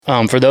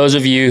For those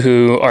of you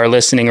who are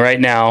listening right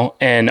now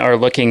and are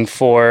looking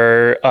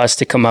for us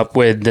to come up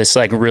with this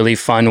like really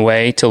fun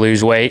way to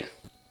lose weight,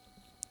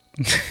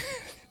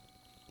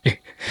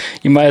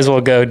 you might as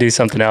well go do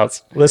something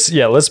else.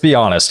 Let's be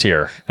honest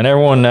here. And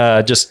everyone,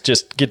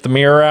 just get the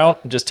mirror out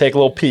and just take a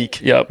little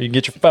peek. Yep. You can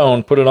get your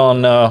phone, put it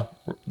on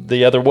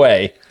the other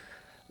way.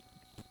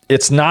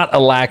 It's not a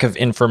lack of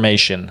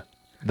information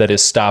that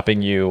is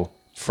stopping you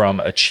from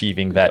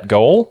achieving that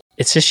goal.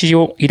 It's just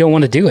you don't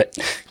want to do it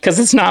because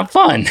it's not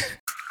fun.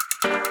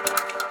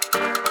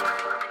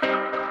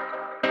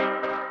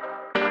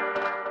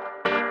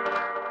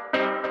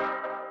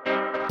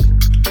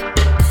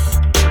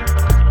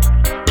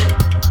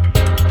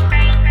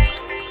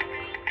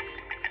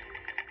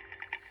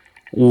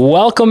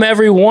 Welcome,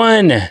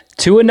 everyone,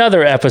 to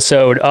another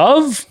episode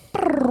of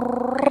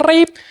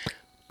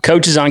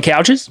Coaches on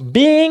Couches.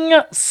 Being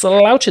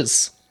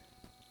slouches.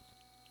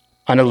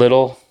 On a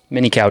little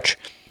mini couch.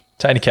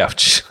 Tiny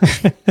couch.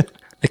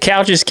 The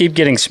couches keep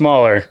getting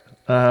smaller.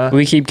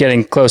 We keep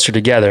getting closer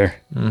together.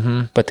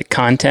 Mm-hmm. But the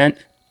content,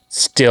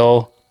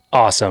 still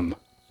awesome.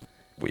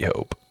 We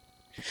hope.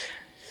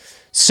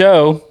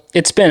 So,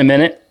 it's been a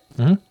minute.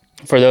 Mm-hmm.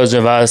 For those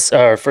of us,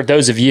 or for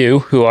those of you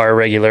who are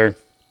regular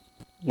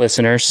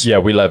listeners. Yeah,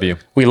 we love you.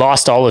 We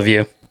lost all of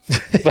you.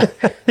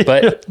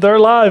 but they're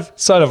alive.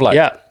 Sign of life.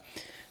 Yeah.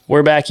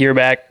 We're back. You're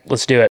back.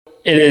 Let's do it.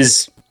 It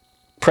is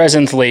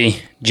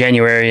presently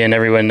January, and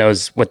everyone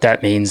knows what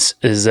that means,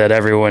 is that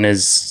everyone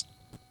is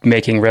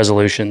making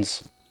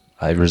resolutions.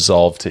 I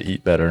resolve to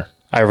eat better.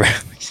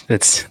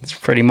 It's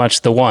pretty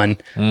much the one,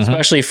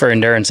 especially for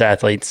endurance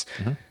athletes.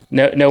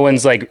 Mm-hmm. No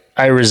one's like,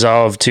 I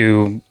resolve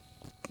to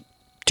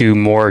do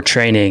more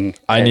training.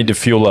 I need to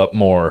fuel up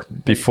more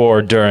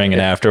before, during,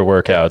 and after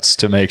workouts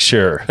to make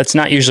sure. That's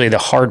not usually the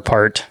hard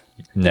part.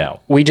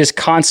 No. We just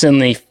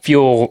constantly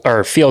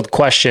field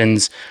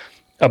questions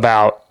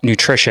about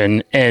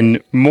nutrition, and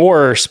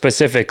more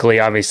specifically,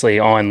 obviously,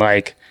 on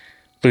like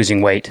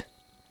losing weight.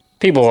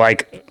 People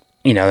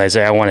they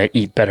say, I want to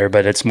eat better,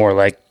 but it's more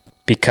like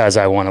because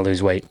I want to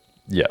lose weight.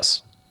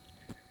 Yes.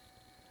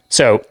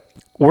 So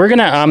we're going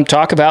to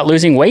talk about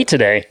losing weight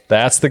today.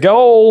 That's the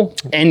goal.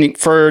 And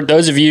for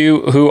those of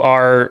you who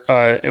are,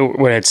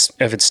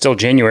 if it's still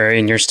January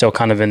and you're still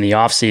kind of in the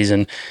off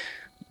season,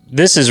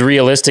 this is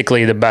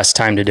realistically the best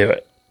time to do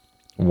it.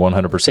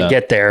 100%. To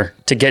get there,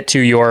 to get to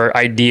your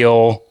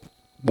ideal,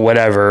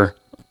 whatever,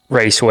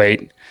 race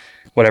weight,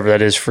 whatever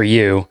that is for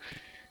you,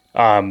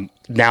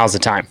 now's the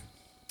time.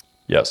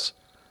 Yes.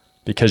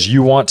 Because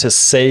you want to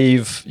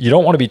save, you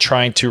don't want to be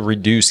trying to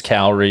reduce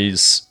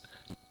calories,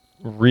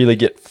 really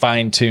get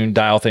fine-tuned,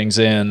 dial things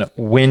in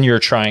when you're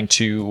trying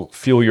to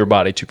fuel your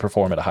body to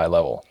perform at a high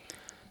level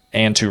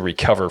and to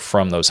recover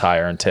from those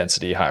higher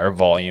intensity, higher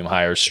volume,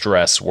 higher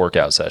stress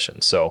workout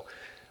sessions. So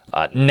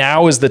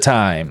now is the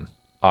time,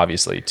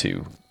 obviously,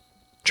 to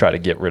try to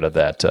get rid of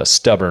that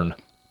stubborn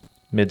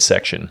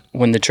midsection.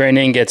 When the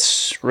training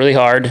gets really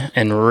hard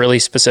and really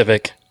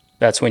specific,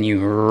 that's when you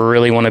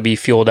really want to be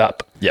fueled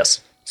up. Yes.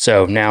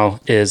 So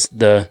now is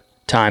the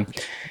time.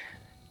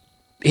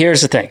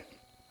 Here's the thing.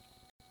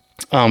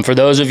 For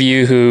those of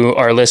you who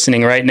are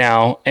listening right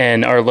now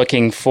and are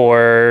looking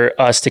for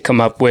us to come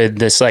up with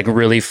this like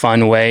really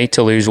fun way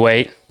to lose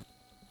weight,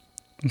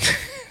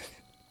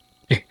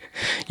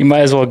 you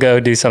might as well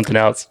go do something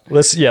else.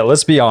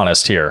 Let's be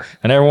honest here.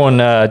 And everyone,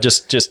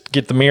 just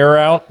get the mirror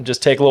out and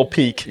just take a little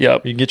peek.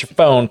 Yep. You can get your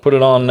phone, put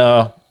it on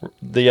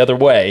the other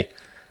way.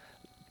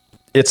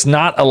 It's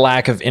not a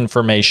lack of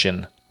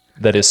information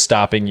that is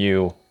stopping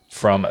you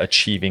from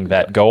achieving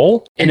that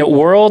goal. In a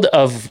world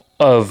of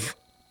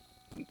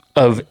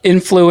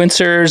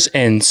influencers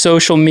and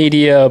social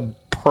media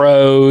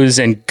pros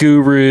and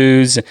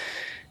gurus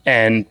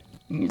and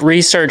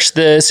research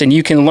this, and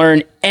you can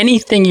learn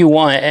anything you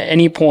want at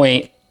any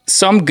point,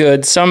 some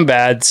good, some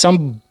bad,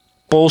 some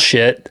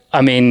bullshit.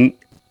 I mean,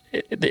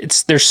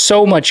 there's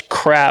so much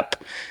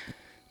crap.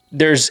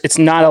 It's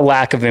not a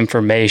lack of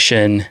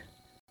information.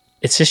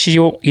 It's just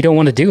you don't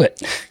want to do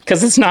it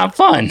because it's not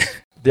fun.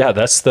 Yeah,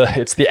 it's the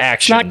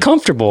action. It's not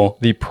comfortable.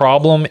 The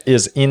problem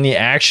is in the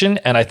action.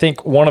 And I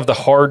think one of the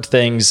hard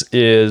things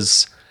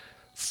is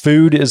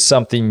food is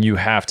something you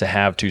have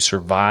to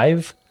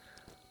survive.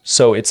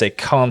 So it's a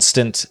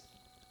constant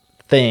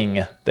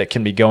thing that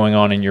can be going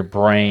on in your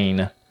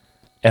brain.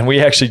 And we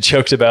actually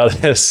joked about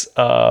this,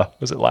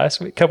 was it last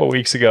week? A couple of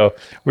weeks ago.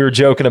 We were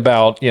joking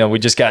about, we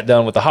just got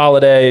done with the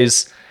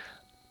holidays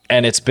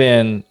and it's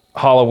been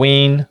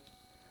Halloween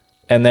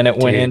and then it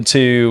went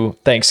into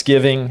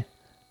Thanksgiving.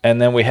 And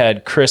then we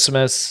had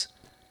Christmas,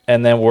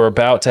 and then we're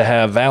about to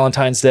have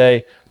Valentine's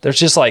Day. There's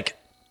just like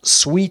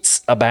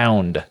sweets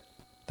abound.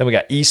 Then we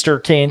got Easter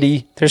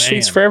candy. There's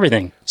sweets for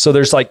everything. So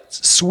there's like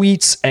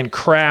sweets and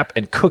crap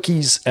and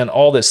cookies and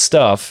all this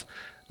stuff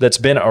that's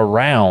been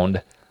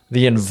around.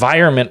 The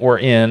environment we're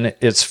in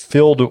is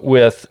filled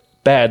with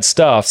bad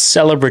stuff.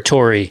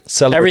 Celebratory.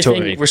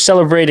 Everything. We're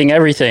celebrating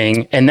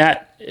everything, and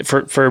that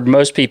for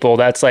most people,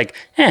 that's like,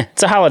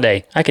 it's a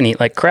holiday. I can eat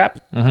like crap.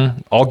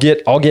 Mm-hmm. I'll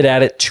get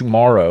at it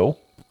tomorrow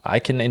I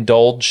can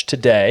indulge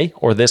today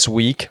or this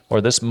week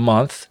or this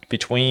month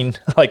between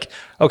like,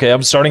 okay,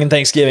 I'm starting in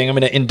Thanksgiving. I'm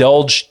going to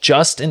indulge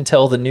just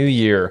until the new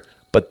year,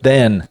 but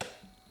then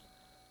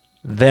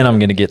I'm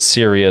going to get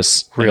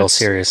serious. Real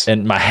serious.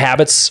 And my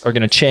habits are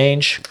going to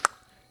change.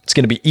 It's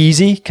going to be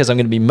easy because I'm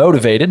going to be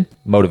motivated.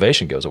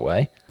 Motivation goes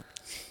away.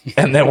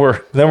 And then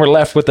we're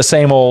left with the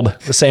same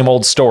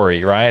old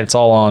story, right? It's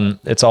all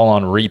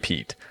on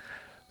repeat.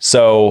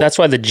 So that's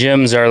why the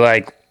gyms are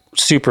like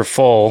super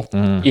full,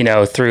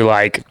 through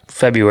like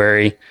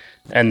February,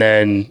 and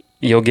then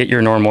you'll get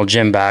your normal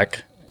gym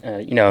back.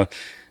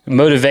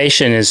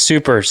 Motivation is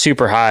super,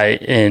 super high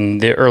in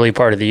the early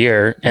part of the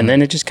year, and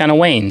then it just kind of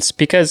wanes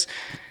because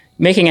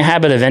making a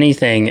habit of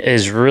anything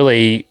is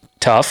really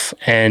tough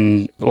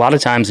and a lot of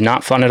times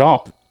not fun at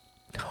all.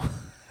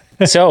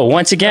 So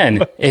once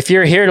again, if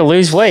you're here to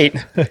lose weight,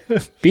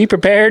 be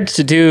prepared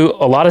to do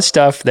a lot of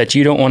stuff that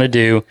you don't want to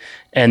do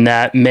and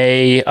that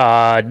may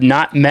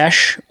not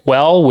mesh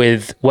well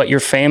with what your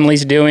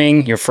family's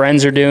doing, your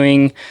friends are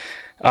doing.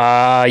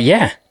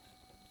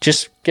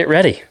 Just get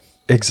ready.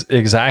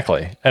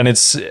 Exactly. And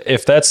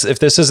if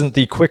this isn't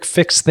the quick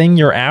fix thing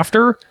you're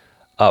after,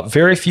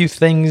 very few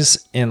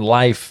things in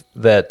life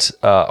that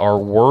are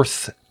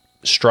worth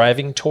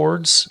striving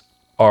towards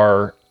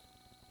are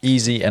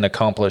easy and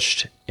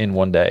accomplished in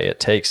one day. It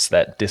takes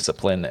that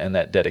discipline and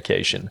that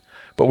dedication.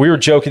 But we were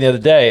joking the other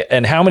day,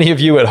 and how many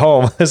of you at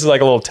home, this is like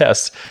a little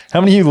test,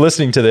 how many of you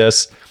listening to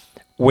this,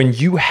 when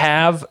you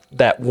have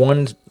that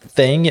one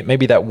thing, it may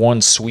be that one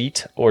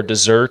sweet or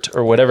dessert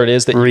or whatever it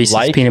is that Reese's you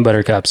like. Peanut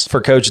Butter Cups.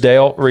 For Coach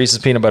Dale, Reese's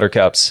Peanut Butter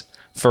Cups.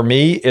 For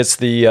me, it's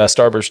the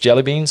Starburst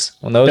Jelly Beans.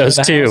 When those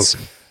are in the house.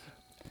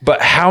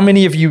 But how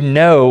many of you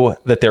know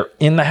that they're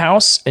in the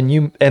house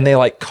and they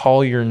like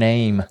call your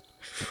name?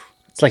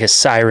 It's like a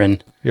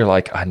siren. You're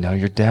like, I know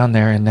you're down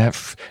there in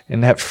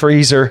that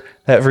freezer,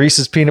 that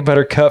Reese's Peanut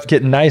Butter Cup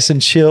getting nice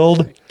and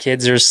chilled.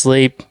 Kids are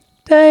asleep.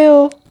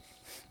 Dale,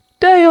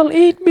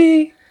 eat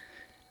me.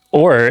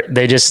 Or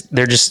they're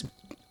just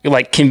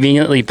like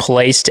conveniently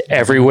placed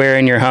everywhere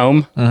in your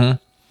home.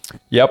 Mm-hmm.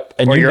 Yep.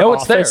 And or you know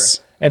it's office.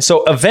 there. And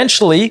so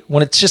eventually,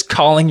 when it's just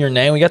calling your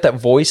name, we got that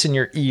voice in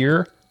your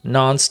ear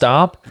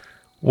nonstop.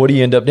 What do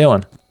you end up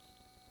doing?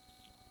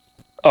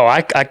 Oh,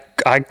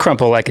 I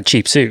crumple like a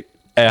cheap suit.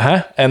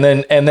 And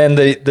then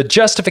the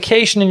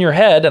justification in your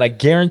head, and I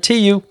guarantee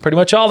you, pretty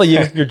much all of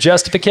you, your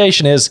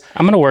justification is,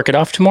 I'm going to work it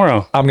off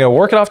tomorrow. I'm going to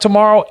work it off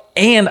tomorrow,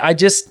 and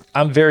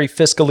I'm very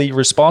fiscally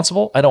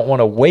responsible. I don't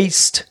want to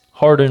waste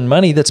hard-earned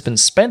money that's been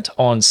spent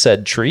on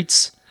said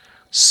treats.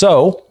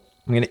 So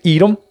I'm going to eat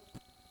them.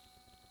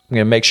 I'm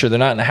going to make sure they're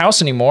not in the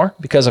house anymore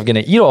because I'm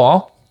going to eat them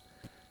all.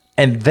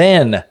 And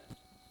then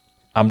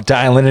I'm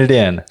dialing it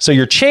in. So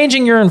you're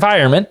changing your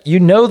environment. You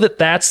know that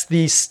that's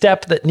the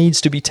step that needs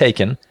to be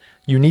taken.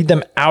 You need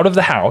them out of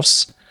the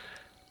house.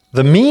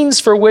 The means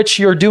for which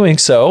you're doing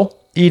so,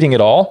 eating it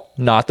all,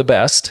 not the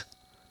best.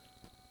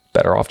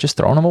 Better off just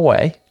throwing them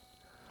away.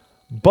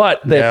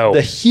 But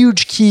the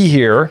huge key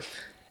here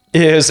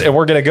is, and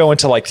we're going to go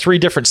into like 3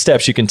 different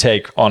steps you can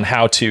take on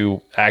how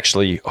to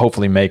actually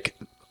hopefully make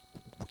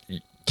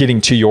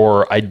getting to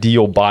your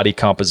ideal body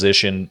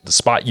composition, the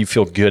spot you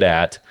feel good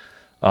at,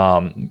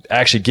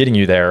 actually getting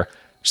you there.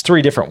 There's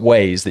 3 different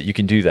ways that you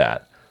can do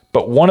that.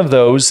 But one of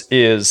those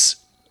is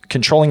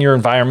controlling your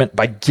environment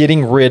by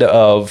getting rid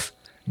of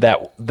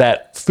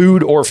that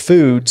food or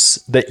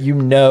foods that you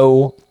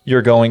know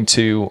you're going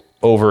to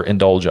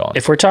overindulge on.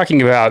 If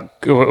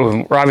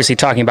we're obviously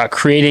talking about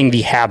creating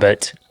the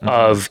habit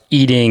of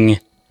eating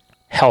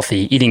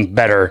healthy, eating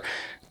better.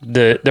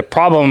 The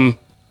problem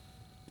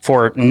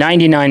for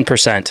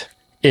 99%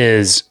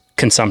 is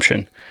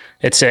consumption.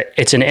 It's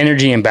an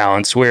energy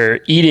imbalance. We're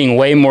eating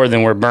way more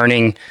than we're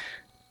burning.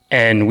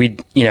 And we,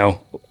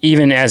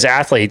 even as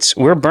athletes,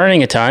 we're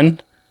burning a ton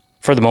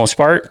for the most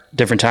part,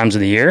 different times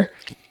of the year,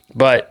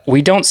 but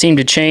we don't seem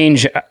to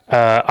change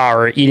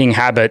our eating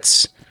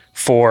habits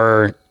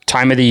for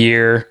time of the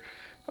year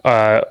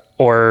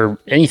or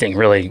anything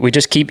really. We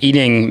just keep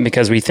eating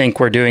because we think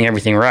we're doing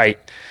everything right.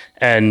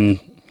 And,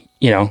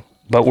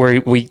 but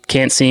we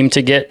can't seem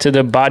to get to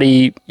the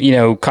body,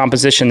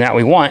 composition that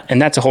we want.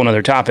 And that's a whole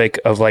nother topic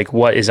of like,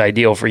 what is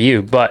ideal for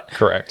you. But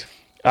correct.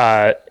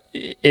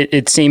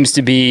 It seems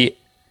to be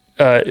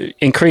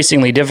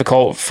increasingly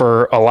difficult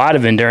for a lot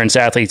of endurance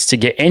athletes to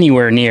get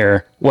anywhere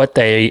near what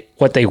they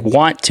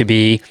want to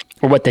be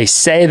or what they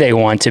say they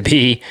want to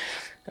be.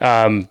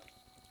 And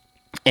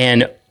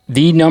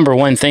the number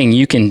one thing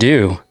you can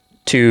do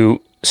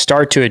to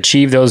start to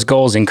achieve those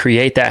goals and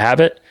create that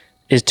habit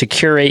is to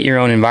curate your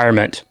own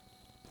environment,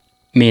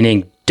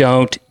 meaning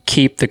don't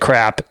keep the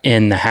crap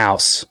in the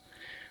house.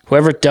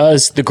 Whoever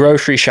does the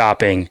grocery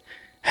shopping,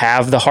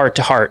 have the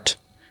heart-to-heart.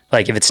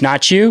 Like if it's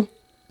not you,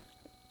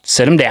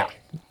 sit them down.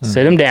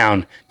 Sit them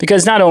down.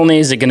 Because not only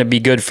is it going to be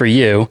good for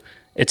you,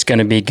 it's going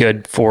to be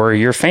good for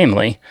your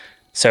family.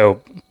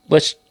 So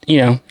let's,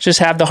 just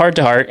have the heart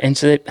to heart and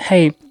say,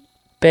 hey,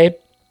 babe,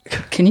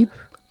 can you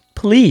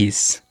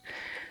please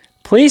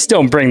Please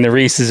don't bring the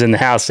Reese's in the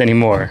house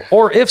anymore.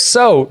 Or if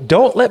so,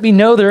 don't let me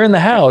know they're in the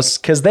house,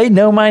 because they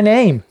know my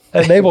name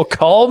and they will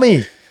call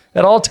me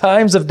at all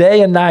times of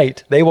day and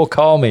night. They will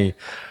call me.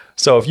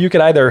 So if you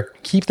could either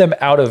keep them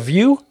out of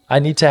view, I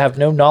need to have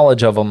no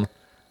knowledge of them.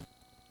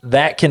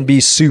 That can be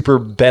super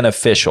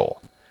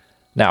beneficial.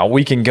 Now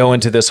we can go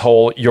into this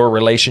whole, your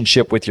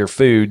relationship with your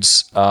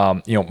foods,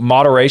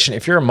 moderation.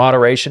 If you're a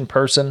moderation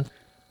person,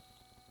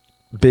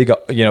 big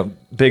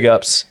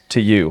ups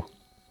to you.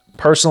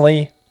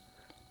 Personally,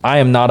 I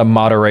am not a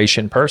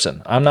moderation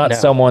person. I'm not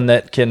someone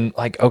that can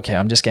okay,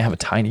 I'm just gonna have a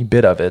tiny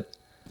bit of it,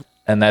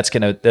 and that's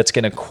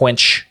gonna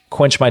quench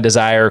my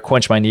desire,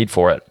 quench my need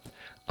for it.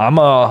 I'm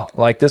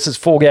this is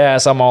full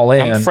gas. I'm all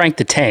in. I'm Frank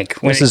the Tank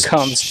when it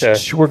comes to.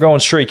 We're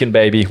going streaking,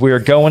 baby. We are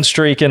going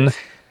streaking.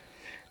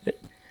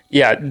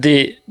 Yeah,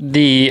 to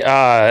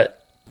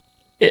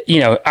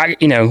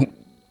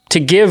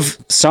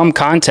give some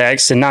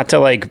context and not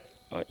to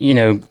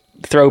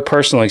throw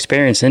personal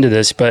experience into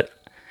this, but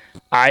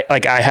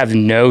I have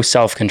no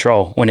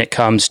self-control when it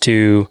comes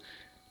to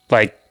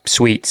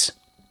sweets,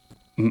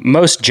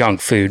 most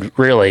junk food,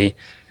 really.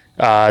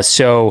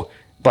 So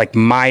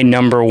my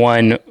number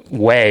one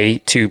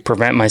way to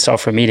prevent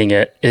myself from eating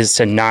it is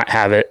to not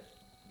have it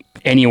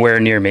anywhere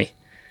near me.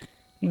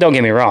 Don't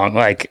get me wrong.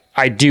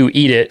 I do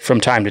eat it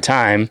from time to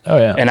time. Oh,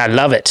 yeah. And I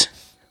love it.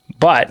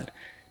 But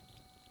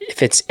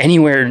if it's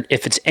anywhere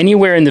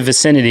in the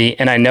vicinity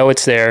and I know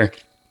it's there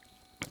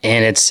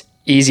and it's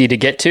easy to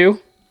get to,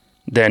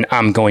 then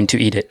I'm going to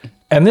eat it.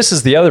 And this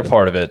is the other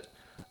part of it.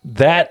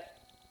 That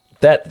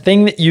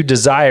thing that you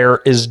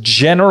desire is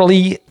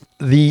generally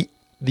the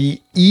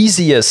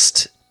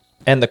easiest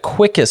and the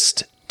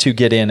quickest to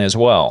get in as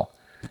well.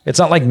 It's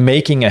not like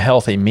making a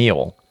healthy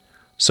meal.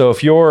 So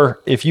if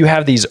you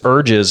have these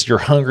urges, you're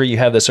hungry, you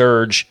have this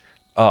urge.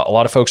 A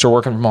lot of folks are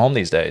working from home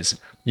these days.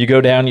 You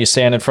go down, you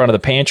stand in front of the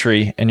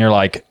pantry, and you're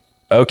like,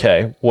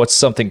 okay, what's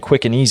something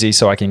quick and easy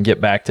so I can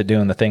get back to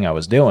doing the thing I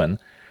was doing?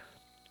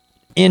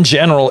 In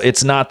general,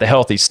 it's not the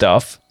healthy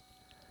stuff.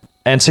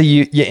 And so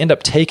you end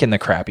up taking the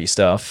crappy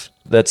stuff.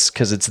 That's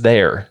because it's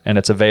there and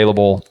it's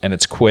available and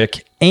it's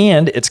quick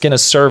and it's going to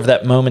serve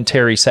that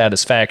momentary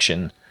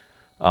satisfaction.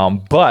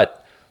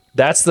 But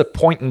that's the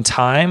point in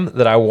time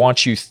that I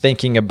want you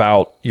thinking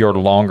about your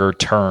longer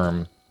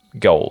term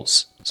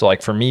goals. So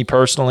for me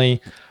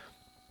personally,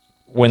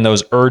 when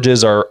those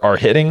urges are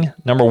hitting,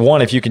 number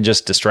one, if you can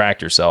just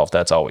distract yourself,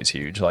 that's always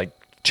huge.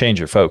 Change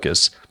your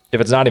focus.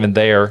 If it's not even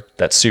there,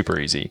 that's super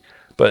easy.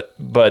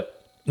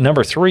 But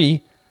number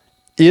three,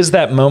 is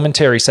that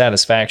momentary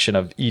satisfaction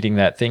of eating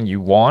that thing you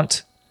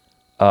want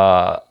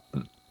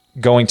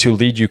going to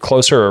lead you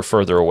closer or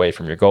further away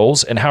from your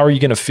goals? And how are you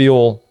going to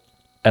feel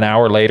an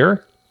hour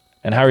later?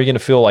 And how are you going to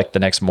feel the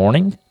next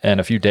morning and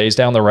a few days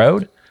down the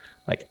road?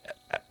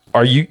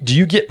 Do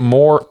you get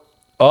more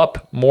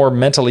up, more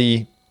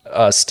mentally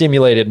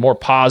stimulated, more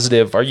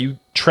positive? Are you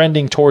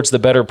trending towards the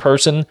better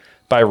person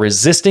by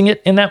resisting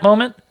it in that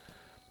moment?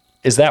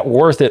 Is that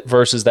worth it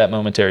versus that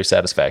momentary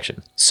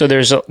satisfaction? So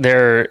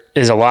there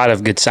is a lot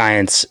of good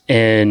science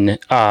in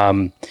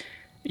how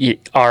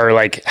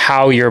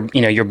your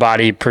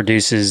body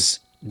produces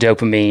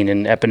dopamine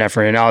and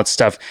epinephrine and all that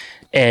stuff.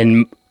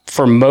 And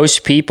for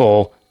most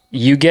people,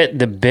 you get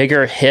the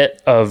bigger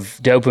hit of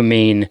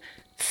dopamine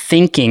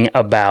thinking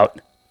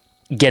about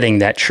getting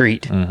that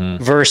treat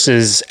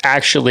versus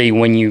actually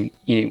when you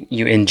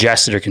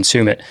ingest it or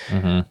consume it.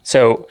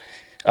 So,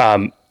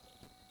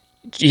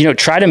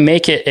 try to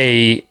make it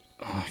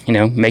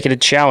make it a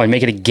challenge,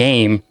 make it a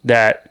game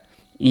that,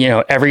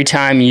 every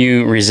time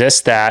you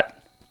resist that,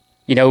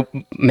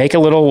 make a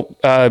little,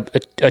 a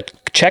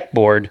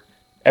checkboard.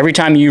 Every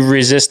time you've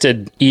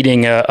resisted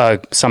eating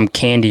some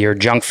candy or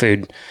junk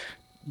food,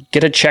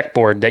 get a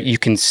checkboard that you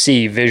can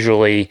see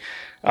visually,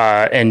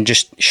 and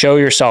just show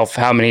yourself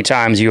how many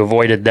times you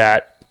avoided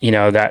that,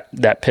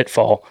 that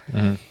pitfall.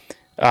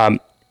 In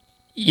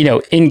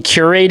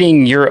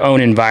curating your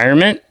own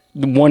environment,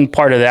 one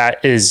part of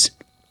that is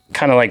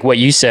kind of like what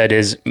you said,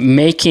 is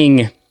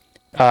making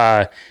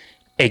a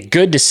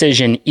good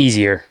decision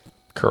easier.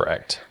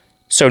 Correct.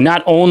 So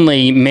not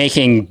only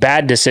making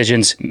bad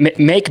decisions,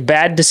 make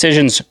bad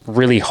decisions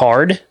really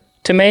hard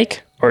to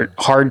make or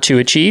hard to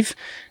achieve,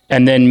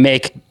 and then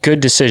make good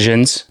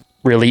decisions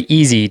really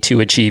easy to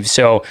achieve.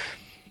 So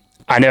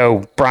I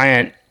know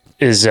Bryant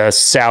is a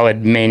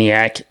salad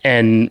maniac,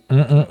 and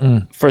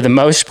for the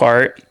most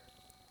part,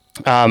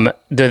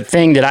 the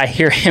thing that I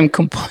hear him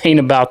complain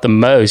about the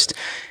most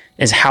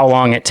is how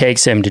long it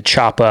takes him to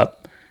chop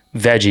up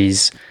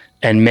veggies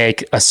and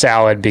make a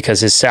salad,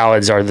 because his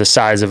salads are the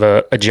size of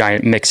a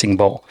giant mixing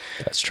bowl.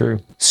 That's true.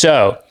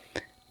 So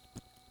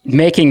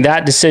making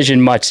that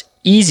decision much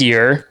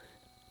easier,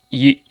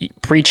 you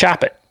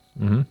pre-chop it.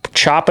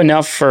 Chop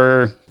enough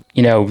for,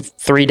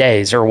 3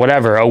 days or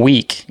whatever, a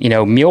week.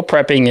 Meal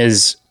prepping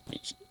is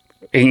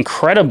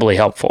incredibly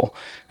helpful.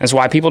 That's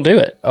why people do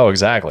it. Oh,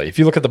 exactly. If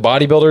you look at the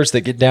bodybuilders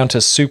that get down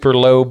to super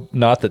low,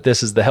 not that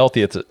this is the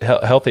healthiest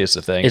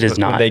of things. It is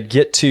not. When they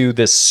get to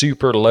this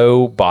super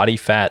low body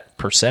fat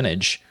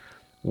percentage,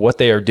 what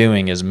they are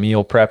doing is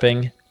meal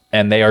prepping,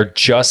 and they are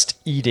just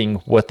eating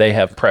what they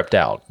have prepped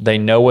out. They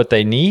know what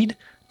they need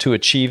to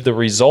achieve the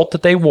result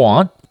that they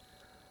want,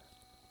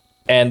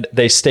 and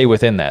they stay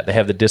within that. They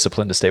have the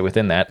discipline to stay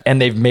within that,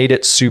 and they've made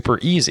it super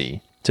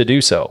easy to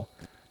do so.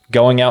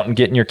 Going out and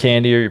getting your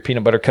candy or your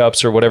peanut butter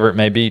cups or whatever it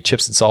may be,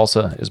 chips and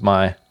salsa is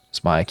my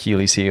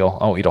Achilles heel.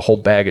 I'll eat a whole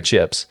bag of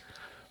chips.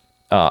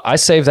 I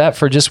save that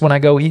for just when I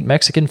go eat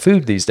Mexican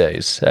food these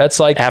days. That's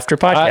like after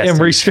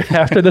podcast.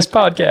 After this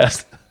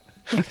podcast.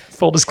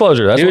 Full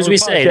disclosure. That's do as we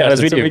say, not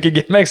as we do. We can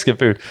get Mexican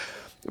food.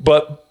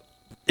 But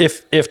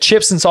if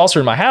chips and salsa are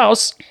in my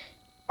house,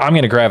 I'm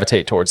going to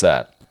gravitate towards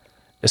that.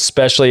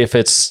 Especially if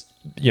it's,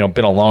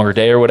 been a longer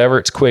day or whatever.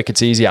 It's quick,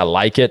 it's easy. I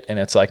like it, and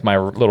it's like my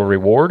little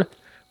reward.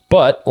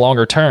 But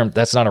longer term,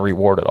 that's not a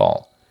reward at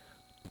all.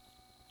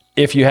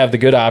 If you have the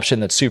good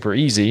option that's super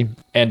easy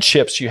and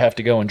chips you have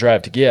to go and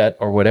drive to get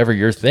or whatever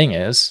your thing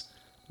is,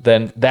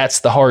 then that's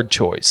the hard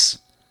choice.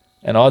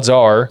 And odds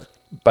are,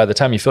 by the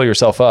time you fill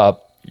yourself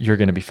up, you're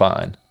going to be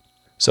fine.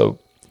 So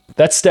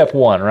that's step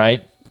one,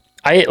 right?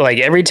 I like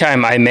every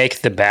time I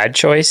make the bad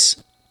choice,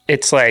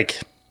 it's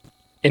like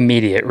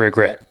immediate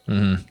regret.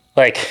 Mm-hmm.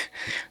 Like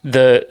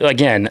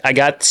I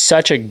got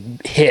such a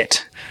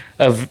hit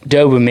of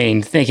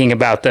dopamine thinking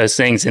about those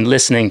things and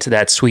listening to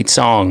that sweet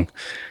song.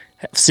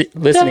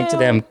 Listening to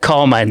them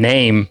call my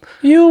name.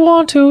 You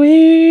want to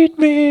eat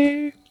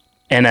me.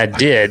 And I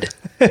did.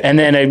 and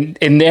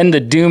then the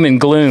doom and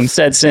gloom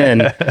sets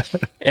in.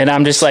 And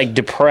I'm just like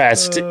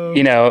depressed,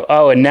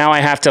 and now I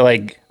have to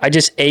I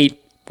just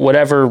ate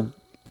whatever,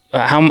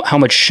 how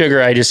much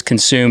sugar I just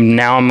consumed.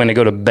 Now I'm going to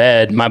go to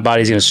bed. My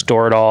body's going to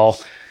store it all.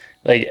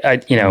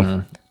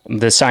 The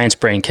science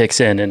brain kicks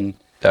in, and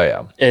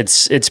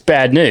it's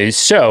bad news.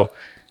 So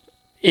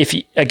if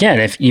you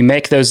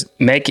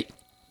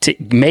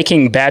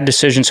making bad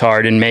decisions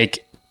hard and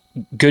make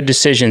good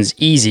decisions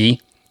easy,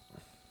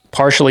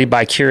 partially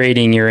by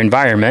curating your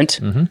environment,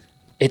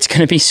 it's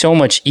going to be so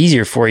much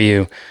easier for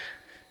you.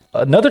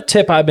 Another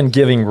tip I've been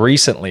giving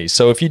recently.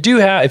 So if you do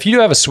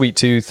have a sweet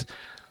tooth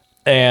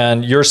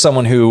and you're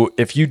someone who,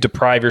 if you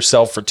deprive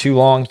yourself for too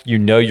long,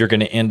 you're going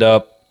to end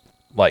up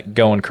like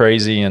going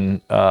crazy and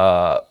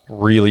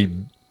really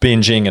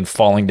binging and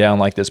falling down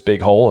like this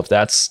big hole. If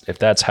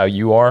that's how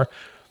you are.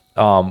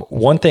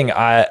 One thing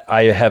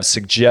I have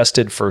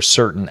suggested for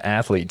certain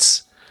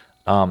athletes,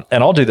 and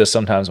I'll do this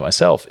sometimes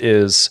myself,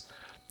 is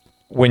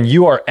when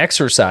you are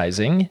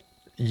exercising,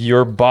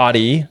 your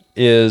body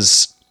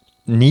is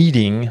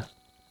needing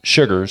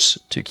sugars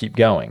to keep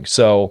going.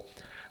 So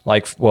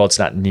it's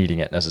not needing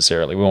it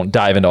necessarily. We won't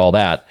dive into all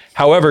that.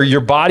 However,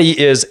 your body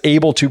is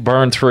able to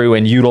burn through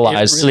and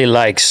utilize. It really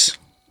likes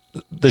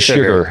the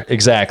sugar.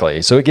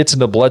 Exactly. So it gets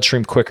into the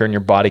bloodstream quicker and your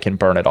body can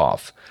burn it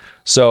off.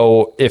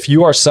 So if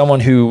you are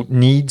someone who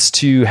needs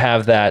to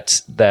have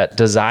that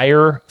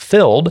desire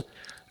filled,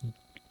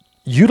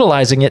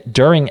 utilizing it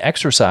during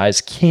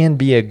exercise can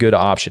be a good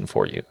option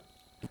for you.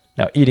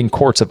 Now, eating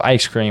quarts of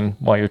ice cream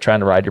while you're trying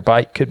to ride your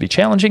bike could be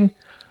challenging.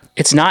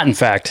 It's not, in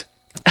fact.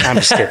 I'm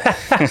just kidding.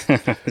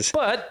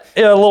 But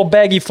a little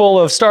baggie full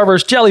of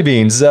Starburst jelly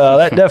beans,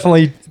 that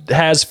definitely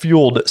has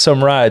fueled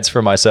some rides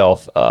for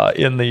myself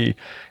in the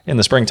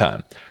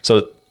springtime.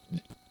 So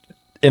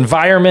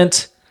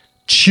environment,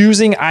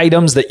 choosing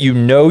items that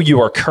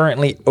you are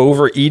currently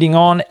overeating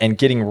on and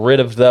getting rid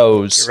of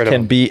those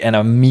can be an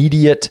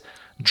immediate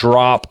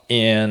drop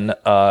in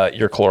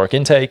your caloric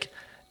intake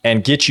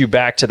and get you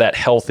back to that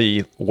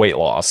healthy weight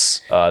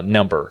loss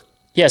number.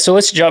 Yeah, so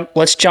let's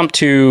jump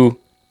to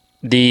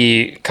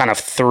the kind of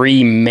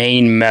three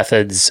main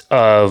methods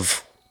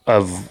of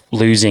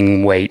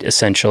losing weight,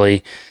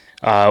 essentially.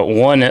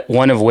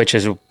 One of which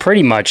is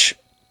pretty much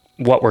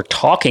what we're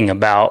talking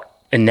about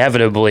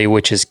inevitably,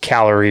 which is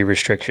calorie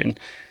restriction.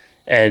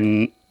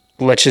 And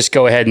let's just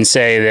go ahead and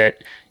say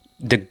that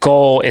the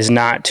goal is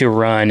not to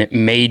run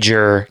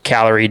major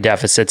calorie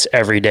deficits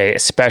every day,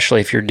 especially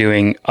if you're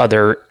doing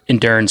other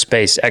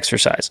endurance-based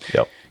exercise.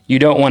 Yep. You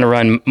don't want to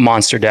run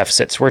monster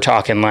deficits. We're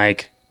talking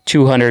like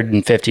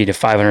 250 to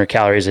 500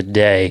 calories a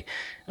day,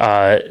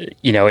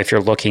 if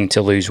you're looking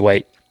to lose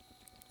weight.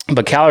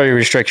 But calorie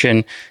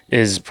restriction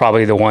is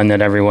probably the one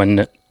that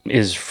everyone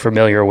is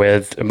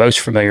most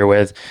familiar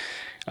with.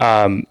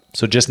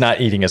 So just not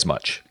eating as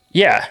much.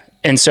 Yeah.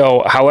 And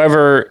so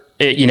however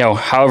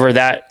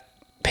that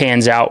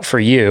pans out for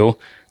you,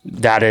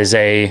 that is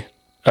a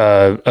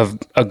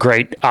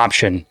great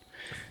option.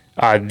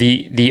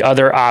 The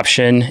other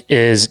option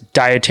is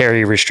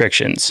dietary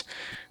restrictions.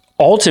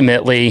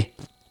 Ultimately,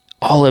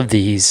 all of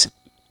these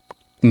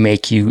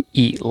make you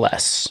eat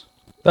less.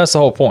 That's the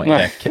whole point.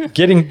 Yeah.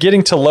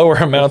 Getting to lower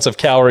amounts of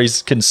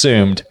calories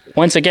consumed.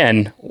 Once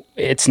again,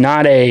 it's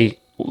not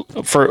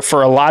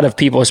for a lot of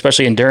people,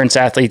 especially endurance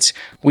athletes,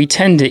 we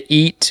tend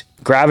to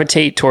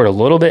gravitate toward a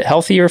little bit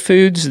healthier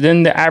foods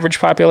than the average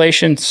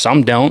population.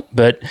 Some don't,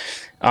 but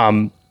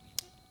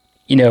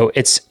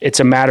it's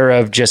a matter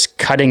of just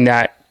cutting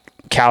the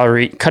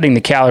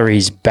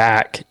calories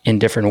back in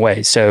different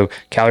ways. So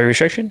calorie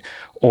restriction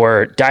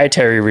or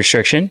dietary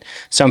restriction.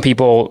 Some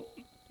people,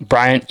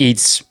 Brian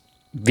eats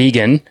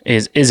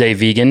is a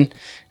vegan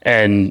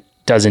and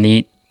doesn't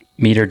eat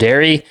meat or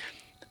dairy.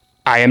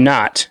 I am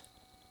not.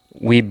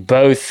 We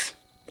both,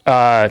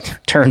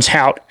 turns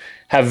out,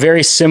 have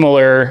very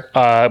similar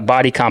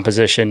body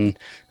composition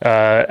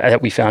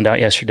that we found out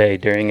yesterday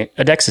during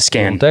a DEXA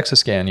scan. DEXA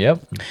scan,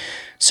 yep.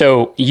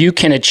 So you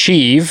can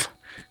achieve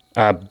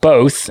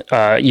both.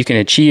 You can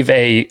achieve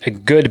a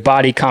good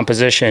body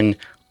composition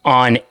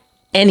on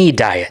any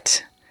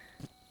diet,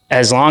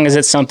 as long as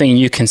it's something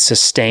you can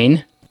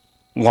sustain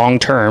long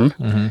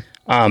term,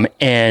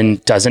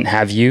 and doesn't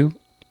have you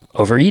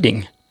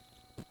overeating.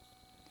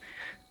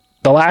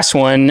 The last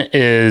one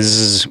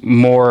has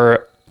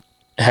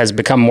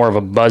become more of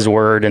a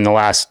buzzword in the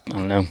last,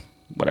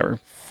 4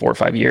 or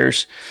 5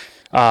 years,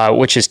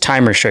 which is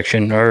time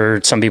restriction,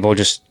 or some people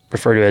just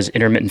refer to it as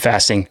intermittent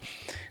fasting.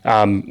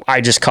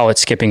 I just call it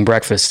skipping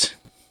breakfast.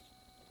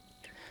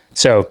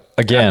 So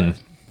again,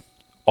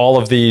 all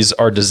of these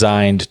are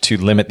designed to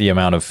limit the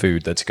amount of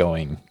food that's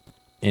going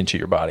into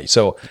your body.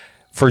 So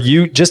for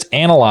you, just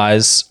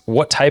analyze,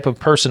 what type of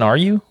person are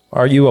you?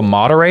 Are you a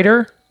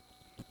moderator?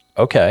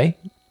 Okay.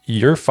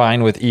 You're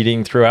fine with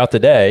eating throughout the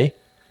day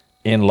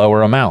in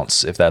lower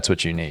amounts if that's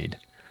what you need.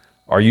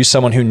 Are you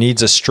someone who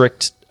needs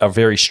a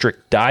very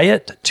strict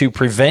diet to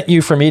prevent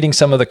you from eating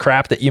some of the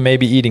crap that you may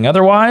be eating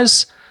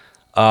otherwise?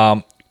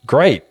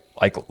 Great.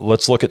 Like,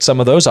 let's look at some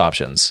of those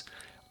options.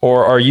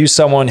 Or are you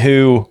someone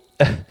who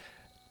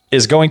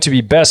is going to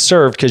be best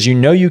served because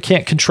you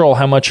can't control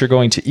how much you're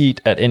going to eat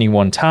at any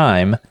one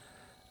time?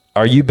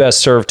 Are you best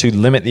served to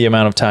limit the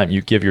amount of time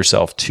you give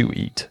yourself to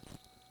eat?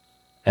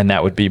 And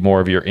that would be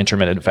more of your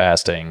intermittent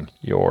fasting,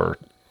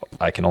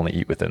 I can only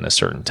eat within a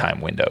certain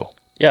time window.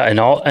 Yeah,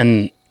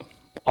 and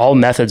all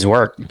methods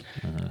work.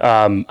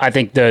 I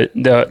think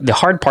the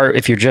hard part,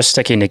 if you're just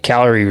sticking to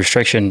calorie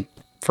restriction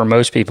for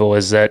most people,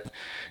 is that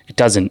it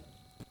doesn't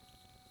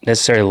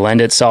necessarily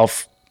lend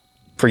itself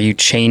for you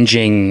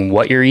changing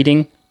what you're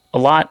eating a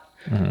lot.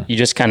 You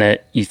just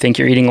you think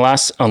you're eating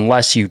less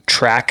unless you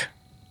track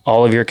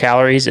all of your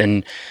calories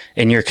and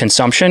your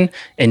consumption.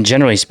 And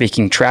generally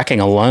speaking, tracking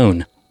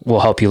alone will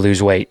help you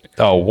lose weight.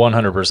 Oh,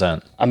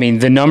 100%. I mean,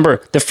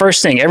 the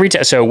first thing every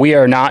time, so we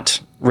are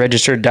not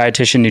registered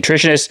dietitian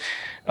nutritionists.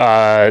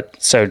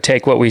 So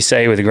take what we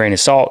say with a grain of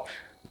salt,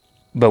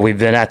 but we've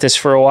been at this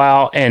for a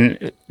while.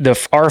 And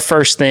our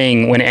first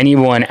thing when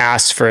anyone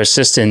asks for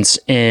assistance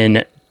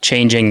in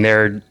changing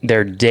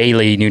their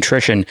daily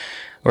nutrition,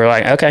 we're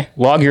like, okay,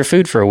 log your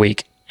food for a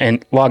week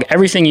and log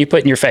everything you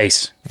put in your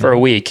face for a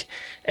week.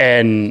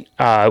 And,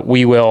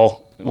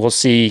 we'll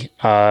see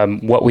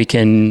what we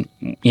can,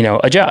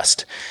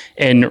 adjust.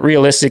 And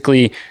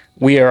realistically,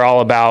 we are all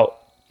about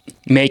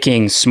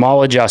making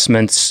small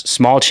adjustments,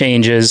 small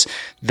changes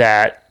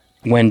that,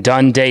 when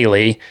done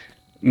daily,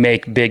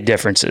 make big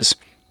differences.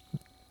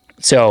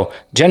 So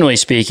generally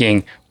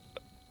speaking,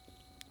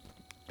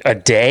 a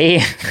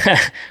day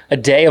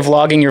of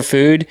logging your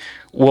food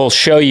will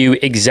show you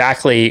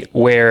exactly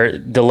where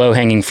the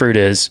low-hanging fruit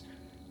is.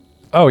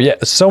 Oh, yeah.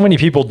 So many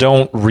people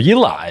don't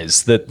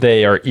realize that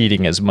they are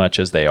eating as much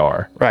as they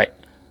are. Right.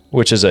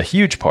 Which is a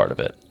huge part of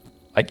it.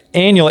 Like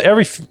annually,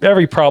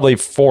 every probably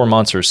 4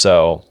 months or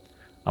so,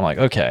 I'm like,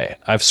 okay,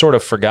 I've sort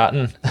of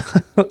forgotten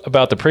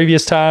about the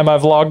previous time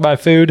I've logged my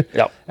food.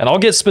 Yep. And I'll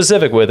get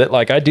specific with it.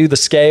 Like I do the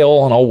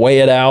scale and I'll weigh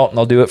it out and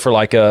I'll do it for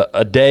like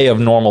a day of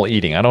normal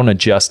eating. I don't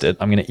adjust it.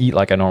 I'm going to eat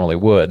like I normally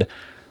would.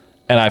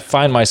 And I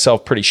find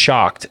myself pretty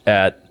shocked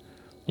at,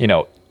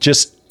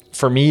 just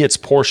for me, it's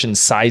portion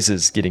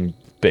sizes getting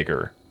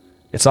bigger.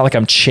 It's not like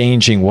I'm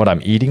changing what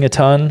I'm eating a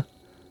ton,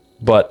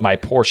 but my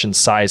portion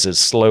sizes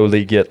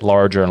slowly get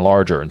larger and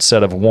larger.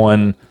 Instead of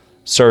one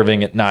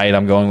serving at night,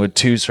 I'm going with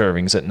 2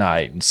 servings at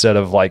night. Instead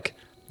of like,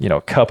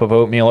 a cup of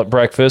oatmeal at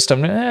breakfast,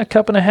 I'm a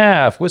cup and a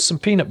half with some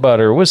peanut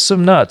butter, with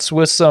some nuts,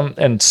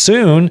 and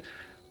soon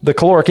the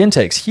caloric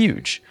intake's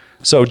huge.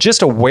 So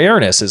just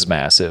awareness is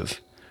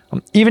massive.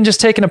 Even just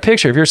taking a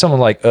picture, if you're someone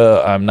like,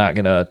 I'm not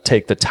going to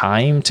take the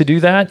time to do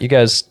that. You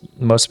guys,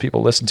 most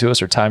people listen to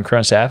us are time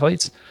crunched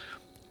athletes.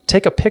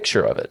 Take a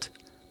picture of it.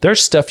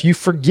 There's stuff you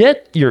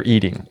forget you're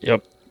eating.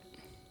 Yep.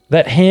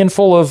 That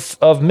handful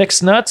of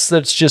mixed nuts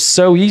that's just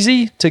so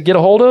easy to get a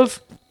hold of.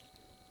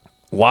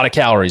 A lot of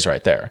calories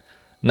right there.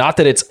 Not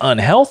that it's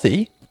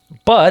unhealthy,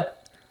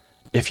 but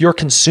if you're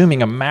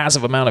consuming a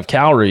massive amount of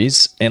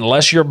calories,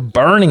 unless you're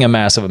burning a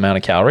massive amount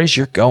of calories,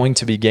 you're going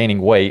to be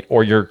gaining weight,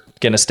 or you're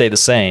going to stay the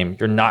same.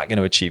 You're not going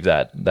to achieve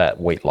that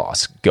weight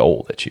loss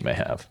goal that you may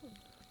have.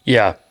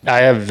 Yeah. I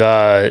have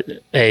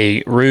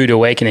a rude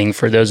awakening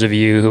for those of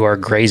you who are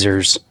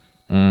grazers.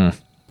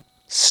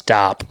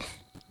 Stop.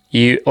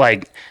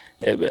 I've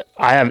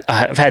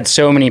had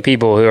so many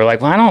people who are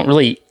like, well, I don't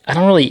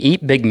really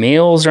eat big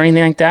meals or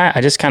anything like that.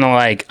 I just kind of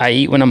I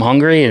eat when I'm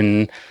hungry,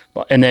 and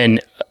then,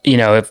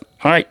 all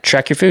right,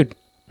 track your food.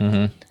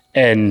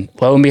 And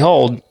lo and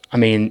behold, I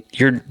mean,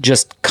 you're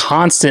just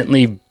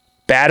constantly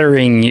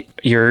battering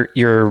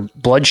your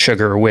blood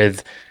sugar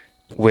with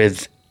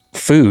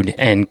food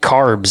and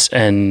carbs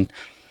and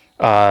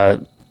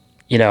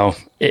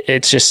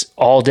it's just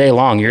all day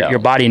long. Your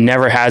body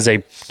never has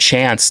a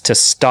chance to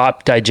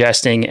stop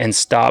digesting and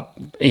stop,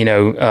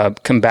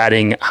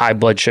 combating high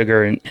blood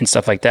sugar and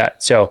stuff like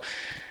that. So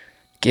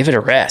give it a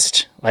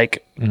rest.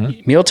 Like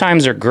meal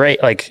times are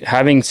great. Like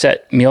having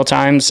set meal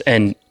times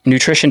and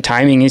nutrition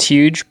timing is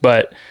huge,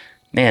 but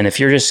man, if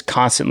you're just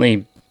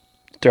constantly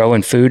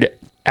throwing food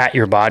at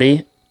your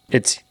body,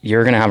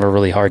 you're going to have a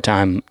really hard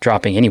time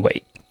dropping any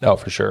weight. Oh,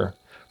 for sure.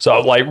 So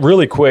like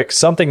really quick,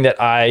 something that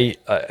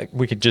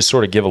we could just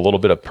sort of give a little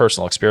bit of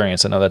personal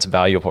experience. I know that's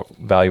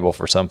valuable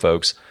for some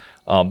folks.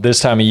 This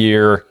time of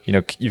year,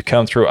 I've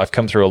come through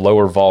a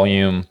lower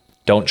volume,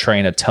 don't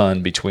train a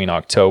ton between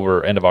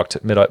mid-October,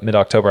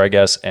 I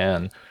guess,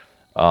 and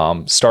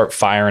start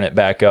firing it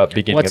back up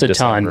beginning of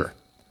December. Ton?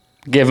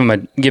 Give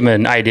them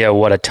an idea of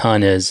what a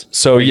ton is.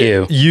 So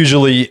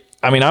usually,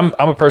 I mean, I'm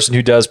a person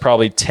who does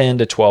probably 10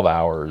 to 12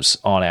 hours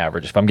on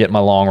average. If I'm getting my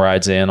long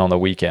rides in on the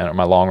weekend or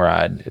my long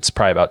ride, it's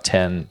probably about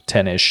 10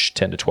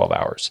 to 12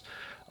 hours.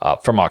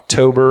 From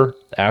October,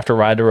 after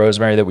Ride to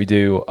Rosemary that we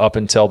do, up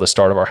until the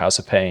start of our House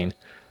of Pain,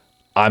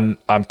 I'm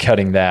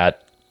cutting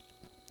that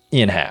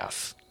in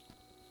half,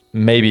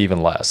 maybe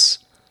even less,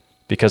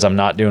 because I'm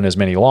not doing as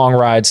many long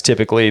rides.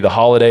 Typically, the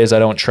holidays I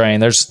don't train.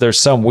 There's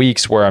some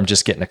weeks where I'm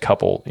just getting a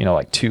couple,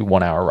 like 2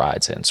 1-hour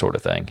rides in, sort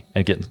of thing,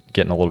 and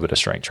getting a little bit of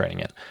strength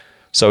training in.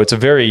 So it's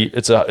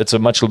a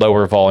much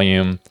lower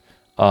volume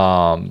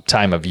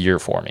time of year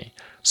for me.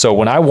 So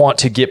when I want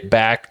to get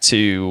back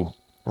to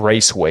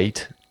race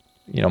weight,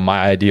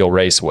 my ideal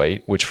race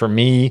weight, which for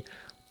me,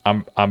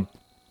 I'm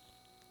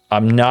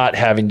not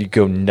having to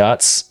go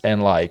nuts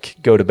and like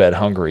go to bed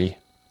hungry.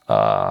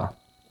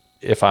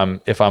 If I'm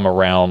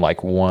around like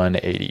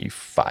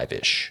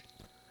 185-ish.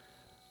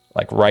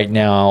 Like right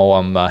now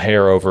I'm a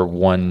hair over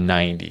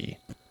 190.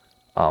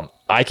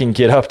 I can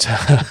get up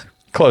to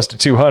close to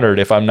 200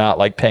 if I'm not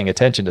like paying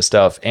attention to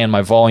stuff, and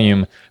my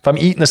volume, if I'm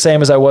eating the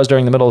same as I was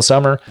during the middle of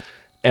summer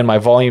and my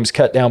volume's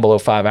cut down below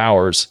 5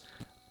 hours,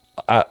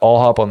 I'll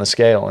hop on the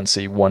scale and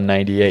see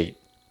 198,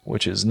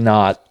 which is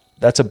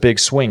that's a big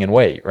swing in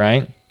weight,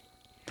 right?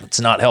 It's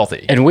not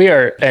healthy. And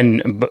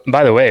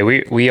by the way,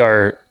 we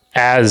are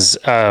as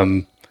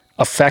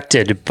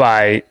affected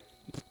by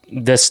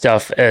this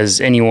stuff as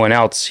anyone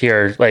else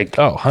here. Like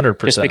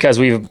 100%. Just because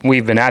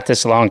we've been at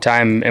this a long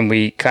time and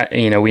we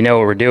know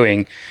what we're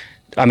doing.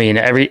 I mean,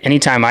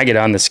 anytime I get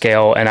on the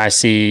scale and I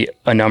see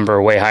a number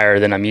way higher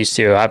than I'm used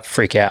to, I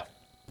freak out.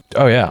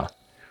 Oh yeah.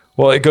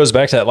 Well, it goes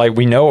back to that. Like,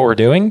 we know what we're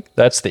doing.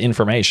 That's the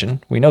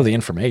information. We know the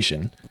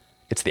information.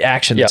 It's the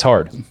action that's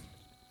hard.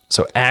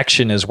 So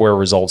action is where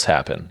results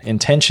happen.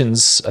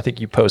 Intentions, I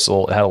think you had a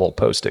little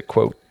Post-it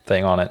quote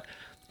thing on it.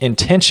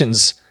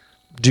 Intentions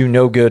do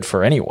no good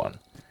for anyone.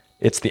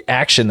 It's the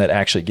action that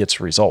actually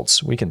gets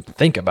results. We can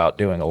think about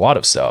doing a lot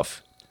of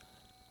stuff.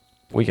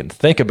 We can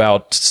think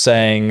about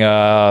saying,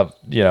 like,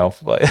 I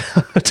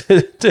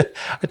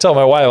tell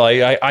my wife,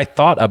 like, I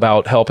thought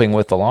about helping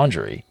with the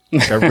laundry.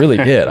 Like, I really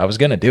did. I was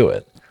going to do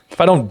it. If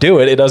I don't do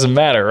it, it doesn't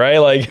matter, right?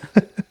 Like,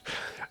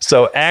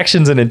 so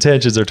actions and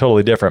intentions are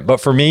totally different.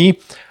 But for me,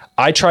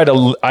 I try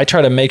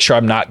to make sure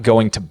I'm not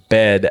going to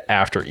bed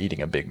after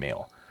eating a big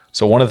meal.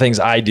 So one of the things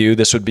I do,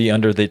 this would be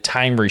under the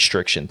time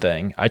restriction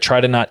thing. I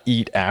try to not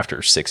eat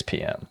after 6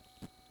 p.m.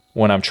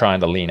 when I'm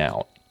trying to lean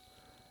out.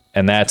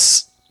 And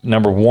that's,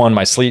 number one,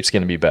 my sleep's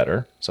going to be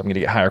better. So I'm going to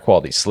get higher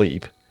quality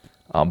sleep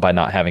by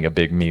not having a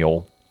big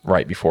meal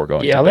right before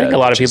going to bed. Yeah, I think a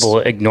lot of people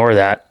ignore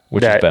that.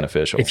 Which is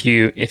beneficial. If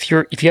you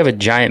have a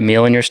giant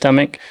meal in your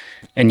stomach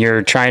and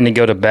you're trying to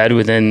go to bed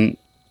within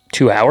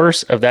 2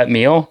 hours of that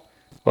meal,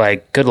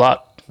 like, good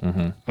luck.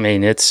 Mm-hmm. I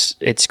mean,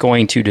 it's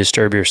going to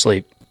disturb your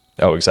sleep.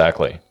 Oh,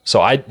 exactly.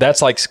 So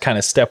that's like kind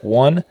of step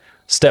one.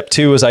 Step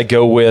two is I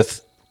go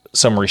with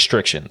some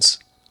restrictions.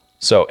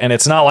 So, and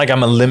it's not like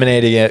I'm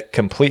eliminating it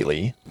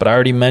completely, but I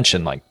already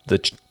mentioned like the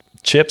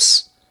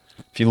chips.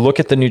 If you look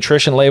at the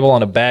nutrition label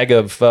on a bag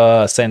of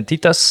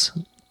Santitas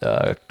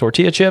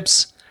tortilla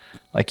chips,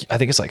 like, I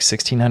think it's like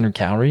 1,600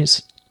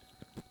 calories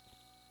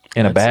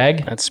in a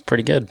bag. That's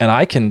pretty good.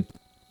 And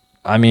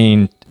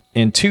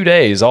in 2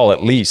 days, I'll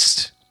at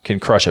least can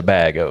crush a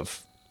bag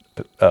of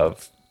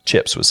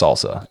chips with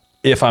salsa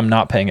if I'm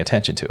not paying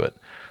attention to it.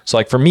 So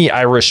like for me,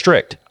 I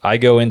restrict. I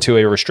go into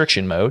a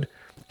restriction mode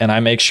and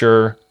I make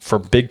sure for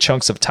big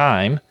chunks of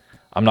time,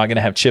 I'm not going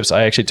to have chips.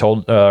 I actually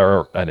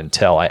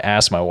I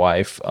asked my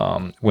wife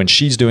when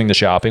she's doing the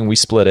shopping, we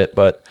split it,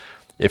 but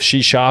if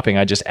she's shopping,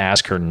 I just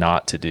ask her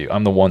not to do.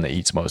 I'm the one that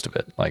eats most of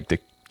it. Like, the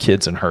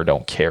kids and her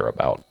don't care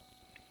about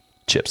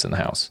chips in the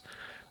house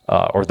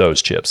or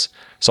those chips.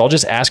 So I'll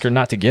just ask her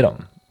not to get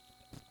them.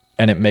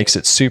 And it makes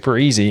it super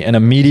easy. And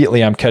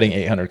immediately I'm cutting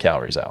 800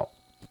 calories out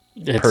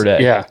per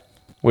day. Yeah.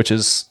 Which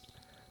is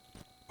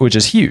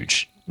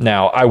huge.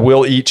 Now, I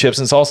will eat chips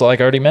and salsa, like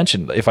I already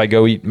mentioned. If I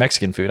go eat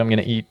Mexican food, I'm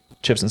going to eat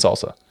chips and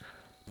salsa.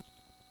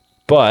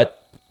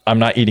 But I'm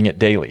not eating it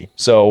daily.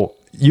 So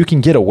you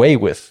can get away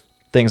with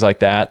things like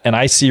that. And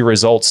I see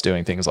results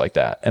doing things like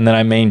that. And then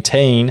I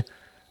maintain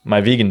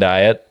my vegan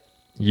diet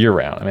year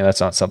round. I mean,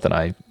 that's not something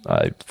I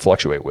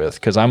fluctuate with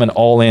because I'm an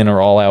all in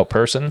or all out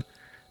person.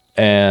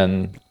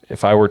 And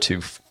if I were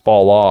to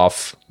fall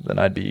off, then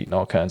I'd be eating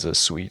all kinds of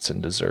sweets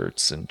and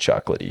desserts and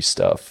chocolatey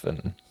stuff.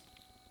 And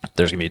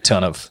there's going to be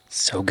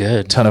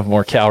a ton of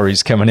more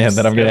calories coming in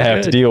that I'm going to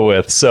have to deal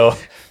with. So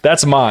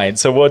that's mine.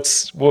 So what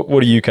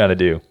do you kind of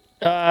do?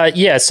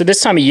 So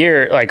this time of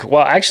year,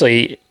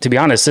 actually, to be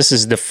honest, this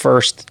is the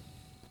first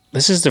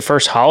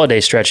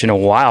holiday stretch in a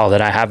while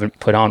that I haven't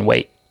put on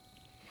weight.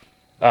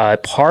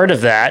 Part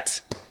of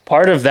that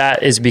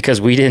is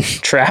because we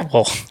didn't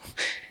travel.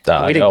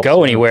 We didn't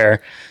go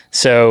anywhere.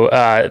 So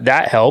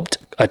that helped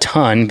a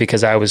ton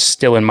because I was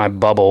still in my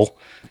bubble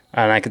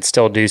and I could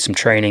still do some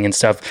training and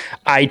stuff.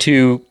 I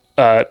too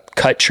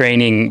cut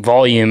training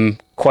volume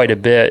quite a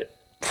bit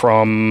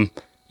from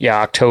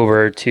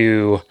October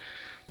to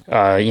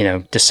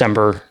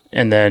December,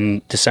 and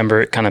then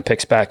December it kind of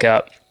picks back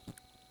up.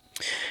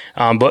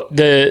 But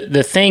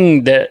the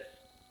thing that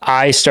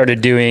I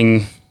started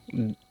doing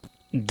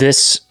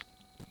this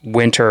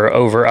winter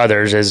over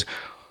others is,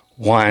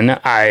 one,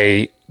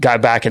 I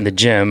got back in the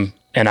gym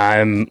and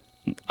I'm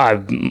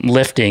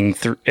lifting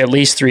at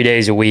least 3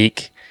 days a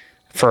week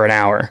for an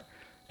hour.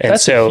 And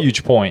that's a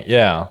huge point.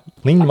 Yeah.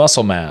 Lean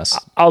muscle mass.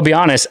 I'll be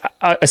honest.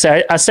 I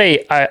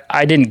say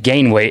I didn't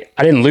gain weight.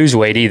 I didn't lose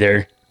weight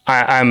either.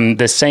 I'm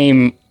the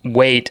same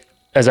weight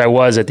as I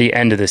was at the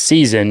end of the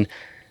season,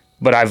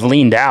 but I've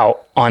leaned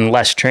out on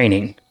less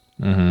training.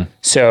 Mm-hmm.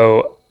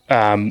 So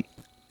I'm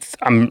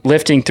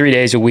lifting 3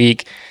 days a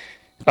week.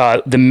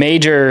 The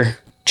major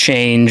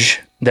change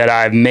that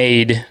I've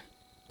made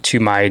to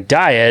my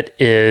diet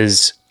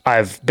is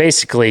I've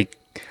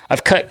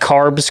cut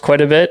carbs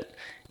quite a bit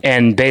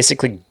and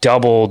basically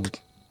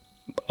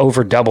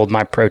over doubled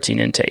my protein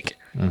intake.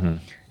 Mm-hmm.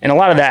 And a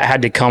lot of that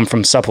had to come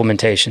from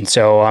supplementation.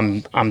 So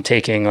I'm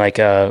taking like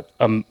a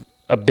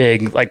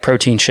big like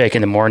protein shake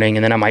in the morning,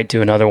 and then I might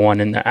do another one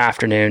in the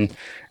afternoon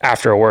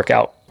after a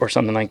workout or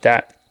something like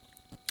that.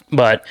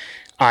 But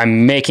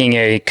I'm making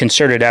a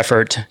concerted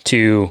effort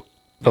to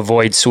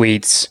avoid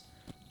sweets,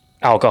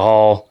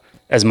 alcohol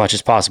as much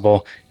as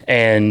possible,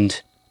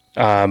 and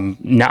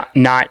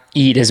not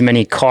eat as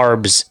many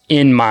carbs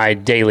in my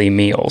daily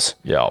meals.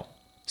 Yeah.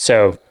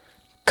 So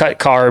cut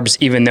carbs,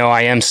 even though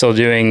I am still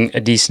doing a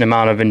decent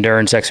amount of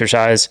endurance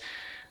exercise,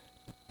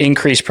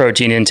 increase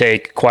protein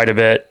intake quite a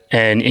bit,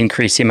 and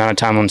increase the amount of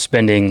time I'm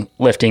spending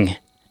lifting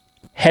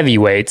heavy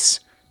weights,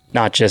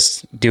 not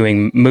just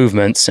doing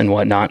movements and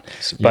whatnot.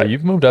 But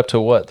you've moved up to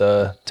what,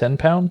 the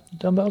 10-pound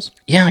dumbbells?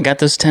 Yeah, I got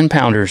those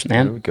 10-pounders,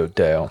 man. There we go,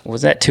 Dale. What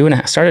was that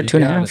 2.5? Started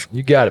 2.5.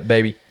 You got it,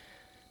 baby.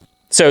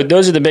 So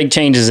those are the big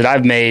changes that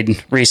I've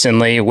made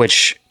recently,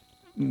 which,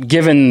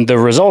 given the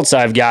results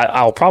I've got,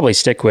 I'll probably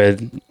stick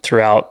with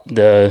throughout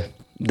the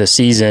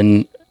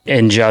season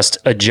and just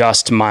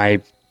adjust my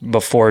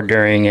before,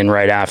 during, and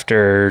right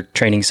after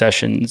training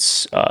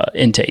sessions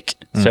intake.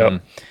 Mm-hmm. So,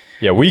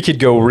 yeah, we could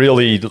go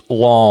really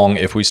long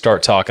if we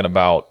start talking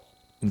about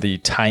the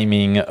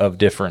timing of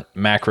different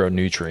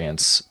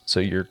macronutrients. So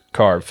your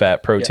carb,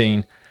 fat,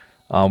 protein.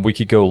 Yeah. We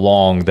could go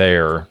long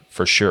there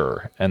for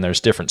sure. And there's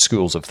different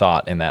schools of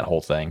thought in that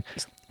whole thing.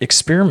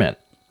 Experiment.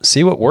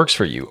 See what works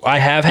for you. I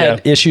have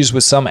had issues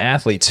with some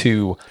athletes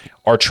who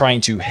are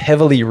trying to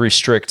heavily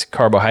restrict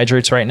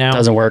carbohydrates right now.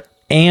 Doesn't work.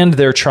 And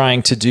they're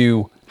trying to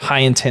do high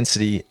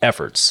intensity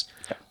efforts.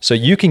 So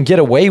you can get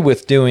away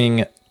with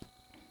doing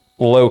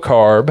low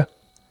carb,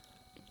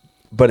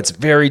 but it's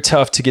very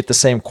tough to get the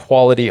same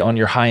quality on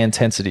your high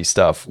intensity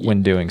stuff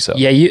when doing so.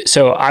 Yeah.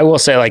 So I will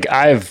say, like,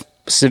 I've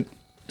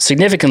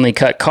significantly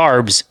cut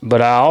carbs,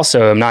 but I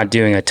also am not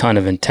doing a ton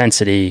of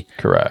intensity.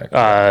 Correct.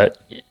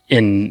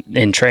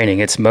 In training.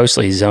 It's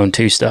mostly zone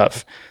 2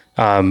 stuff.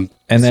 And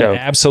then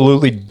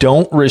absolutely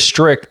don't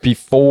restrict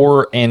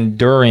before and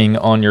during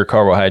on your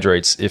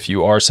carbohydrates if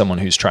you are someone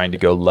who's trying to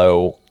go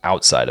low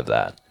outside of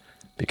that,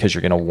 because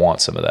you're going to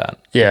want some of that.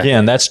 Yeah.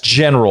 Again, that's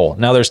general.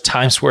 Now there's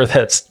times where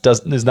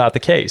is not the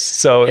case.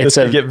 So it's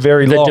going to get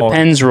very long. The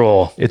depends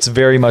rule. It's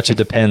very much a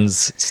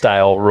depends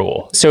style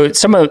rule. So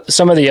some of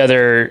the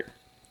other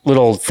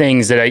little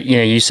things that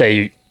you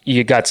say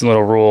you got some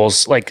little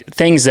rules, like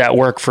things that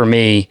work for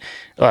me.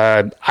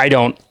 I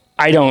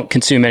don't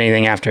consume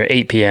anything after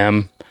 8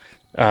 p.m.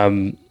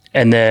 And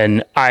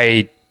then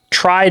I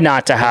try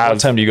not to have. What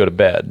time do you go to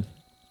bed?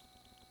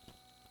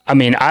 I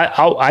mean,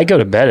 I go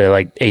to bed at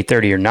like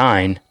 8:30 or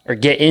 9, or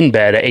get in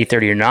bed at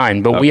 8:30 or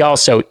 9. But we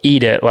also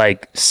eat at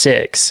like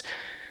 6.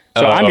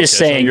 So I'm just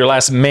saying, so your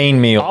last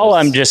main meal. All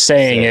I'm just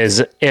saying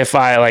is if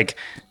I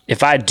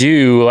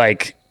do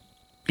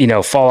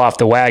fall off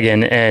the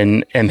wagon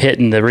and am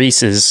hitting the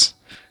Reese's,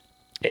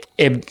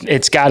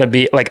 it's got to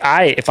be like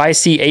if I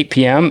see 8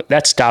 p.m.,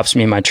 that stops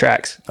me in my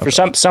tracks for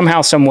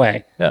somehow, some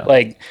way. Yeah.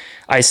 Like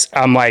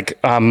I'm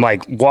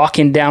like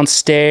walking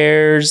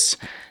downstairs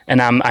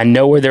and I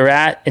know where they're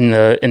at in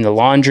the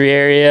laundry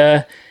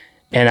area,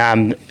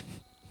 and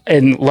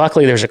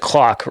luckily there's a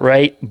clock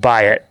right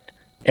by it.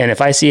 And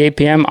if I see 8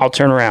 p.m., I'll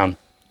turn around.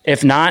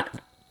 If not,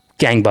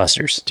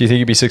 gangbusters. Do you think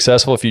you'd be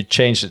successful if you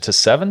changed it to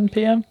 7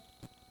 p.m.?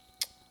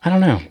 I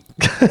don't know.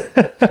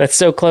 That's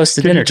so close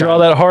to Can dinner you draw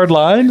time. that hard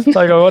line?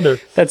 Like, I wonder.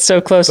 That's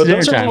so close But to dinner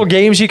those are time. little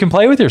games you can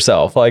play with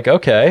yourself. Like,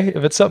 okay,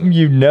 if it's something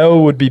you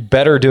know would be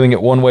better doing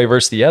it one way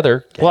versus the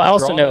other. Well, I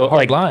also draw know, a hard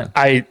like, line.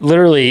 I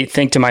literally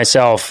think to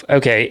myself,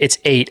 okay, it's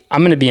 8.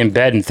 I'm going to be in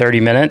bed in 30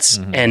 minutes,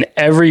 and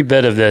every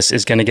bit of this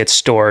is going to get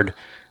stored.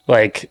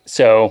 Like,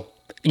 so,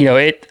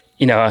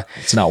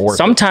 It's not worth it.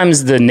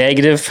 sometimes the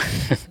negative,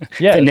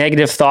 Yeah. the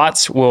negative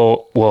thoughts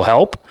will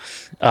help.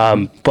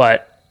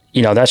 But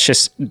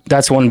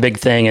that's one big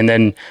thing. And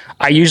then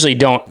I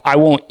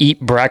won't eat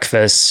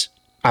breakfast.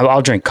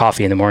 I'll drink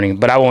coffee in the morning,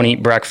 but I won't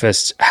eat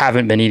breakfast.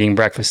 Haven't been eating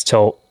breakfast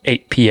till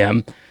 8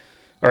 p.m.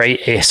 or 8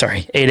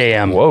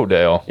 a.m. Whoa,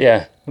 Dale.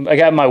 Yeah. I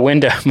got my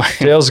window.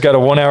 Dale's got a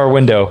 1 hour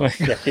window.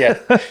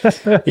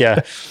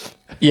 Yeah.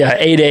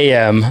 8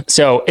 a.m.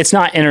 So it's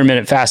not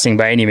intermittent fasting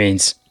by any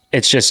means.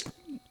 It's just,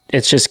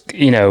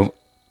 a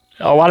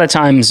lot of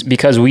times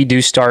because we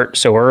do start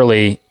so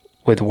early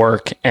with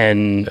work,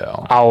 and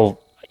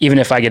even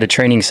if I get a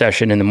training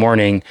session in the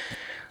morning,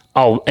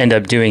 I'll end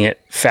up doing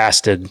it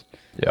fasted.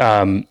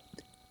 Yeah.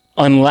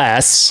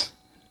 Unless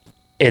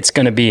it's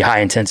going to be high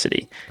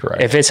intensity.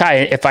 Correct.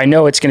 If I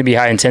know it's going to be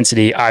high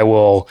intensity, I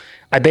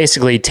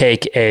basically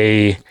take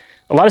a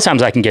lot of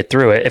times I can get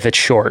through it if it's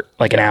short,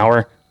 like an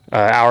hour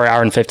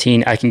and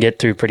 15, I can get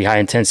through pretty high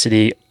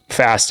intensity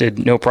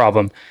fasted, no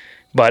problem.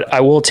 But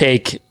I will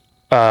take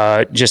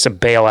just a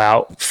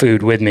bailout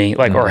food with me,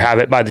 like, or have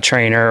it by the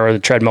trainer or the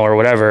treadmill or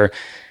whatever,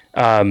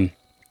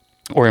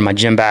 or in my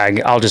gym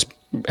bag. I'll just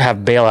have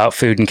bailout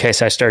food in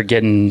case I start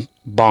getting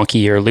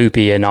bonky or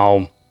loopy, and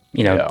I'll,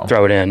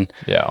 throw it in.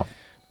 Yeah.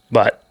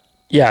 But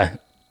yeah,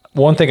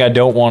 One thing I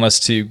don't want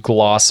us to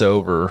gloss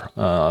over,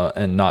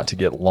 and not to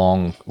get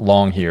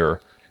long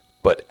here,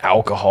 but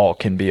alcohol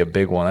can be a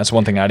big one. That's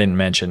one thing I didn't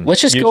mention.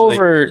 let's just go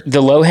over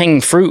the low hanging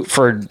fruit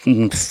for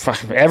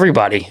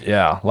everybody.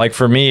 Yeah. Like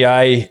for me,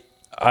 I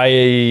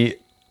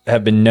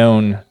have been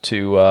known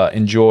to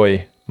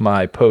enjoy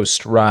my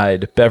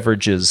post-ride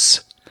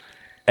beverages.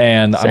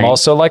 And Same. I'm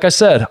also, like I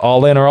said,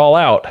 all in or all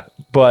out.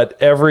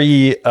 But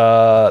every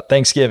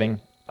Thanksgiving,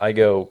 I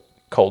go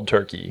cold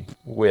turkey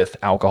with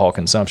alcohol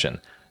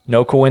consumption.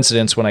 No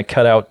coincidence when I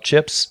cut out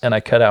chips and I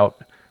cut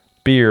out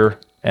beer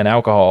and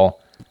alcohol,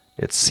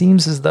 it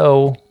seems as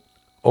though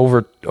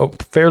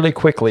fairly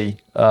quickly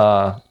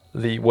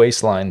the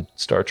waistline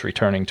starts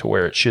returning to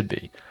where it should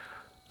be.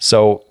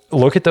 So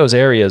look at those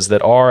areas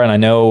that are, and I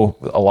know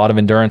a lot of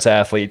endurance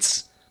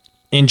athletes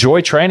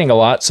enjoy training a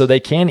lot, so they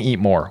can eat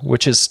more,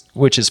 which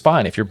is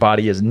fine if your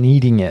body is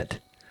needing it.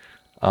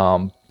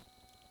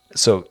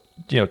 So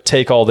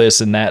take all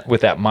this and that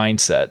with that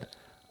mindset.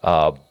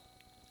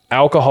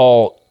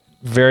 Alcohol,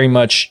 very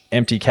much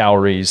empty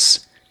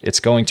calories. It's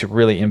going to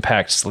really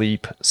impact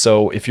sleep.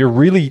 So if you're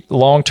really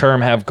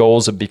long-term have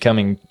goals of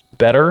becoming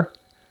better,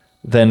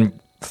 then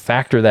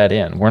factor that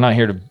in. We're not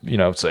here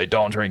to, say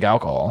don't drink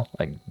alcohol.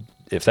 Like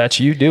if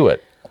that's you, do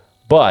it.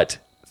 But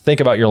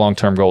think about your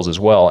long-term goals as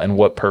well and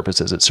what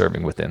purpose is it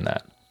serving within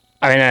that.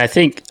 I mean, I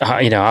think,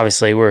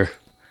 obviously we're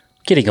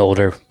getting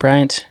older,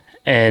 Bryant,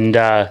 and,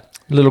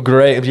 Little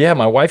gray. Yeah,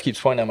 my wife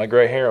keeps pointing out my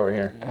gray hair over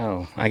here.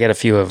 oh, I got a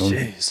few of them.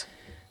 Jeez.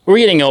 We're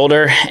getting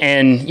older,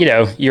 and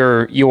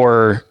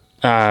your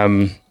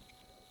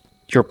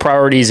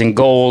priorities and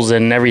goals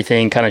and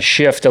everything kind of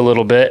shift a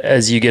little bit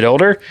as you get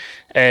older.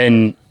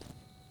 And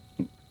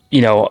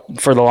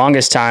for the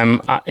longest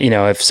time,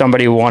 if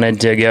somebody wanted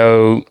to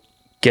go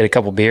get a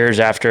couple beers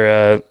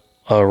after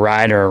a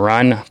ride or a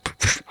run,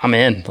 I'm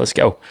in. Let's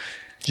go.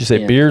 Did you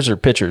say beers or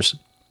pitchers?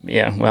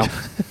 Yeah, well,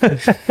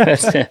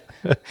 that's it.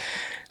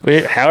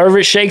 However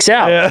it shakes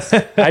out.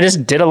 Yeah. I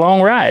just did a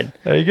long ride.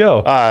 There you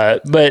go.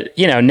 But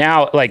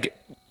now, like,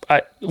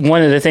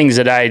 one of the things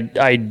that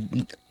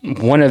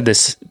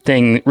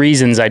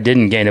reasons I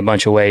didn't gain a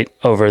bunch of weight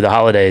over the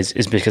holidays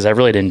is because I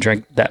really didn't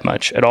drink that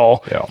much at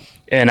all. Yeah.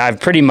 And I've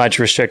pretty much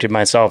restricted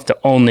myself to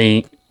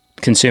only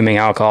consuming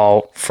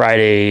alcohol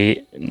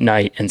Friday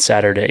night and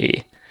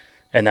Saturday,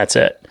 and that's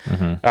it.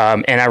 Mm-hmm.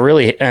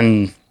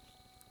 And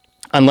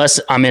unless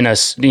I'm in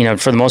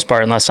for the most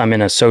part, unless I'm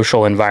in a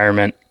social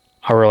environment,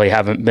 I really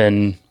haven't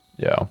been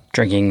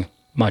drinking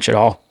much at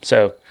all.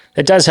 So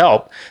it does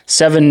help.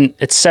 Seven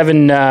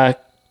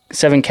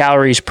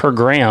calories per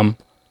gram.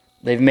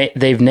 They've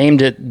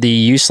named it the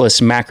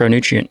useless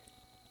macronutrient.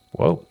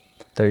 Whoa.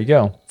 There you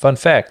go. Fun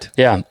fact.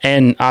 Yeah.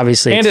 And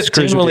obviously, And it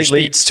generally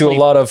leads to a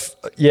lot of,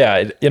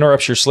 it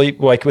interrupts your sleep.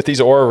 Like with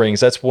these Oura rings,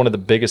 that's one of the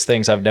biggest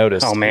things I've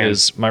noticed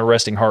is my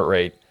resting heart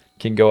rate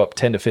can go up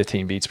 10 to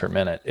 15 beats per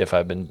minute if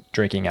I've been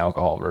drinking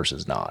alcohol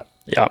versus not.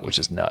 Yeah. Which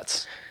is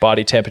nuts.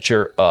 Body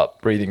temperature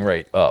up, breathing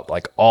rate up,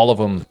 like all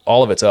of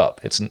it's up.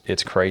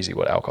 It's crazy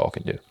what alcohol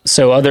can do.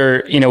 So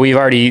we've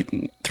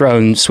already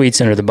thrown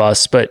sweets under the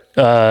bus, but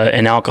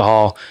and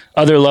alcohol,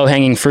 other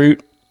low-hanging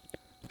fruit,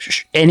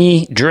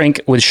 any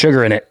drink with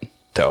sugar in it.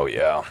 Oh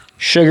yeah.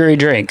 Sugary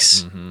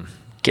drinks. Mm-hmm.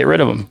 Get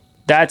rid of them.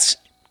 That's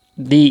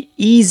the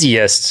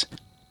easiest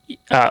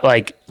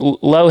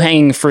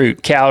low-hanging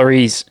fruit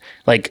calories,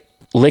 like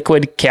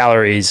liquid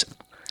calories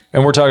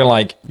And we're talking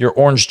like your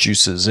orange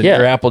juices and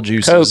your apple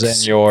juices Cokes,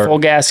 and your full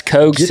gas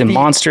Cokes and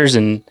Monsters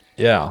and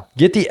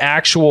get the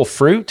actual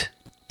fruit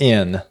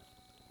in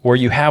where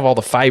you have all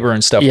the fiber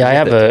and stuff. Yeah, I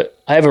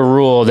have a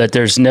rule that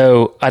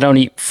I don't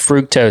eat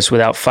fructose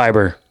without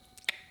fiber.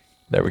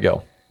 There we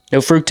go. No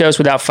fructose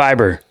without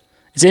fiber.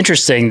 It's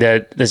interesting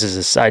that this is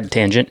a side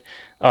tangent.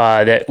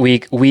 That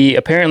we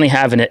apparently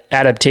have an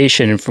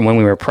adaptation from when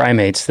we were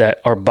primates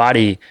that our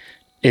body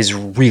is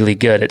really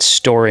good at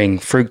storing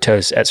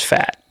fructose as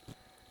fat.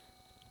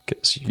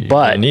 Because you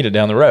need it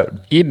down the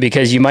road.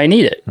 Because you might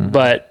need it. Mm-hmm.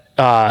 But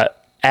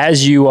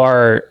as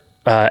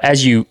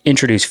you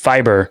introduce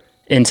fiber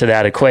into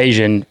that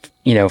equation,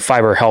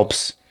 fiber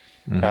helps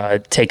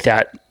take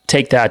that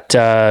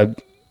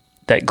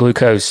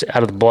glucose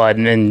out of the blood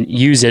and then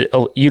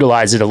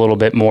utilize it a little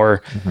bit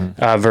more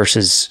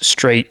versus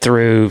straight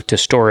through to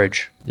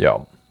storage. Yeah.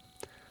 All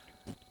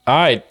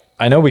right.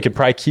 I know we could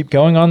probably keep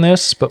going on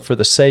this, but for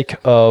the sake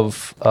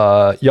of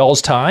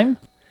y'all's time,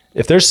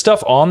 if there's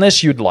stuff on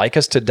this you'd like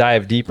us to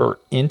dive deeper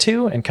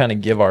into and kind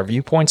of give our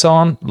viewpoints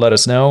on, let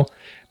us know.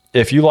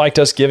 If you liked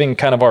us giving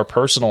kind of our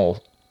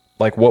personal,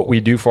 like what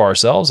we do for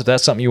ourselves, if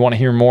that's something you want to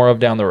hear more of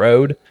down the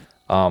road,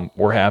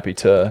 we're happy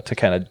to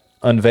kind of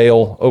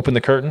open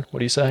the curtain. What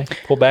do you say?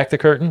 Pull back the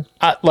curtain?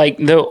 Like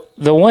the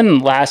one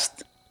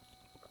last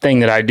thing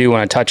that I do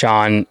want to touch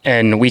on,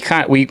 and we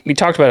talked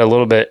about it a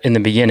little bit in the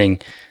beginning.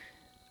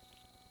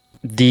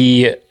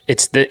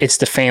 It's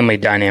the family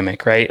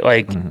dynamic, right?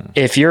 Like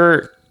if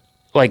you're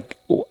like,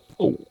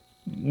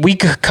 we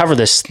cover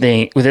this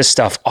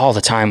stuff all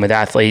the time with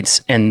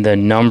athletes, and the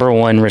number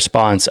one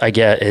response I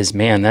get is,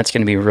 "Man, that's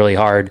going to be really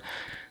hard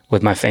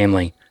with my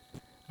family."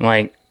 I'm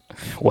like,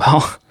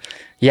 well.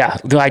 Yeah,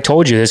 I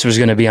told you this was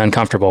going to be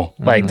uncomfortable.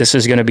 Like this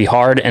is going to be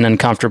hard and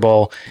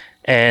uncomfortable,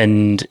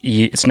 and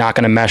it's not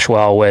going to mesh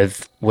well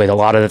with a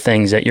lot of the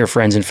things that your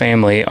friends and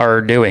family are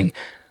doing.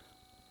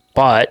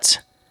 But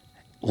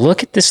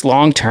look at this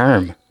long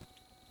term.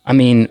 I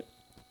mean,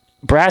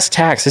 brass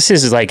tacks. This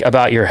is like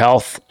about your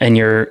health and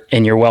your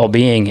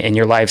well-being and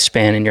your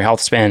lifespan and your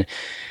health span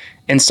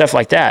and stuff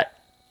like that.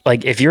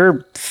 Like if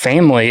your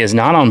family is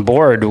not on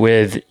board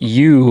with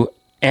you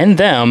and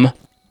them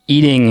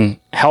eating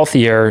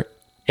healthier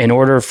in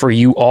order for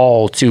you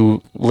all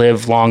to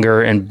live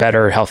longer and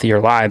better, healthier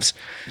lives,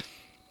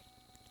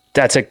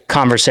 that's a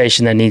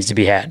conversation that needs to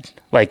be had.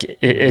 Like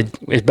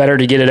it's better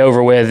to get it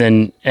over with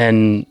and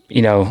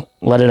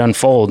let it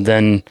unfold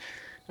than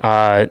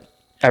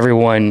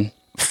everyone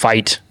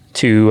fight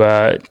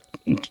to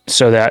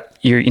so that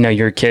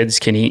your kids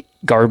can eat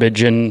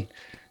garbage and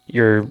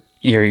your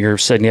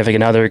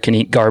significant other can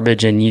eat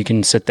garbage and you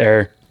can sit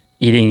there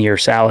eating your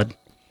salad.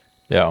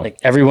 Yeah. Like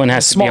everyone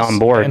has to be on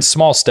board. And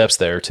small steps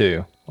there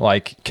too.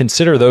 Like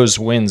consider those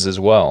wins as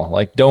well.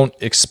 Like don't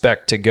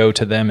expect to go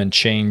to them and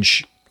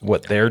change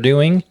what they're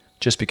doing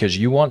just because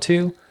you want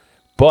to.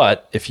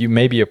 But if you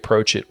maybe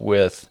approach it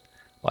with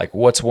like,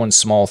 what's one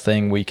small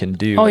thing we can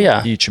do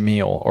each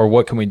meal, or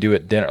what can we do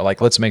at dinner?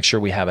 Like, let's make sure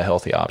we have a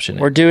healthy option.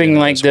 We're doing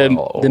like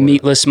the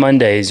meatless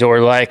Mondays,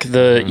 or like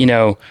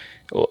the,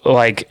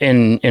 like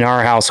in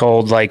our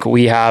household, like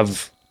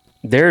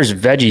there's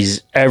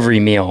veggies every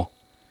meal.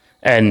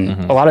 And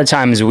a lot of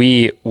times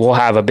we will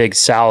have a big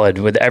salad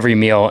with every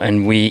meal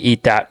and we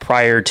eat that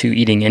prior to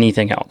eating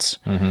anything else.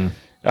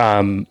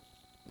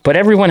 But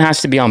everyone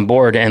has to be on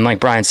board. And like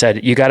Brian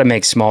said, you got to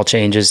make small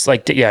changes.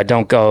 Like,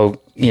 don't go,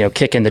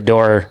 kick in the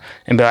door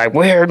and be like,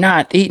 we're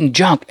not eating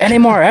junk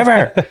anymore,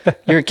 ever.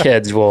 Your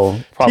kids will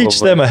probably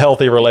teach them a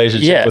healthy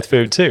relationship with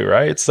food too,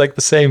 right? It's like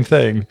the same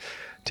thing.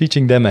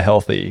 Teaching them a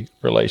healthy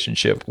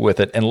relationship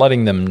with it and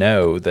letting them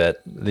know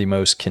that the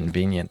most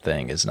convenient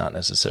thing is not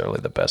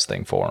necessarily the best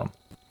thing for them.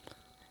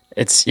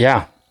 It's,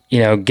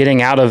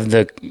 getting out of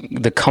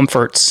the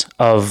comforts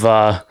of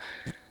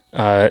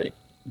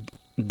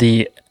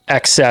the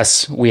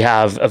excess we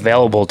have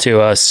available to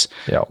us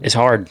is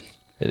hard.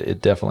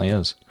 It definitely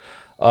is.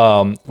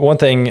 One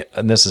thing,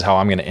 and this is how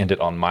I'm going to end it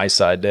on my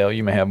side, Dale,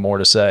 you may have more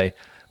to say,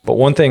 but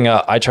one thing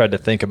I tried to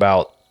think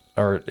about,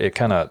 or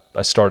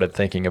I started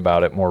thinking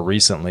about it more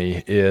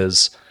recently,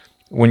 is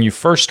when you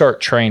first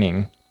start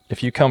training,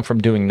 if you come from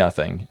doing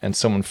nothing and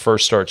someone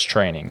first starts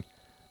training,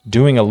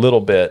 doing a little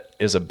bit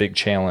is a big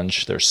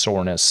challenge. There's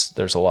soreness.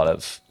 There's a lot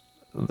of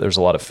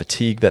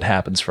fatigue that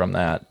happens from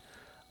that.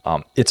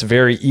 It's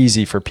very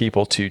easy for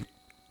people to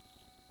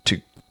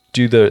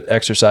do the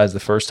exercise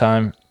the first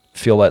time,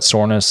 feel that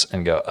soreness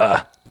and go,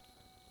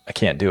 I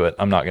can't do it.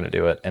 I'm not going to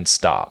do it, and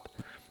stop.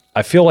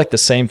 I feel like the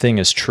same thing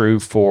is true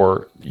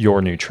for your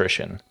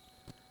nutrition,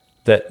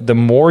 that the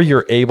more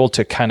you're able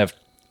to kind of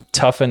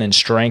toughen and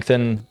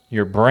strengthen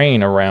your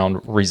brain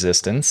around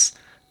resistance,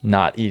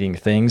 not eating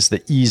things,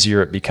 the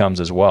easier it becomes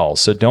as well.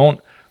 So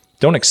don't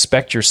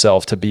expect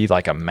yourself to be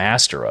like a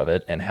master of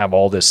it and have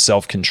all this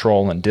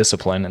self-control and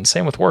discipline, and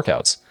same with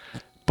workouts.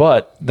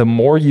 But the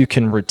more you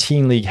can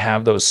routinely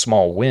have those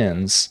small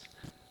wins,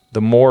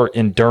 the more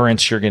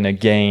endurance you're going to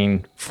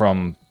gain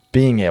from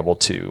being able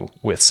to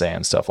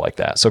withstand stuff like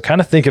that. So kind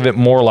of think of it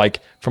more like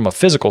from a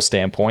physical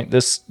standpoint,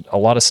 a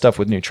lot of stuff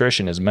with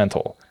nutrition is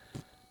mental.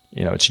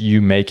 You know, it's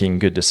you making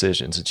good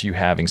decisions. It's you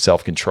having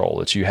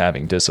self-control. It's you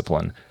having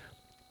discipline.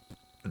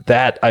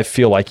 That I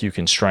feel like you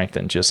can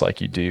strengthen just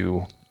like you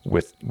do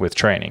with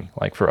training.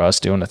 Like for us,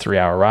 doing a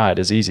 3-hour ride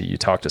is easy. You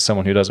talk to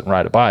someone who doesn't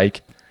ride a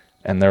bike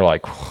and they're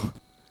like,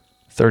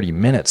 30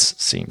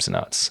 minutes seems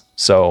nuts.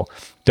 So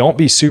don't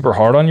be super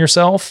hard on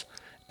yourself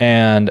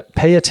and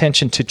pay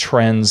attention to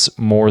trends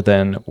more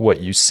than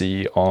what you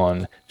see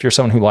on, if you're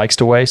someone who likes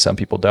to weigh, some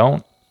people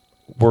don't,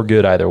 we're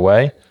good either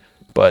way.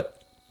 But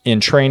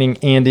in training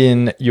and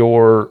in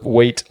your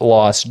weight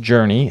loss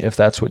journey, if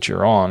that's what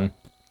you're on,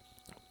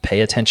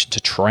 pay attention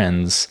to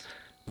trends.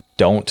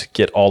 Don't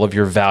get all of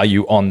your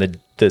value on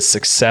the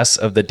success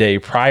of the day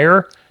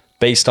prior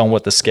based on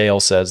what the scale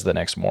says the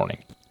next morning.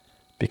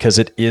 Because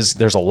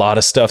there's a lot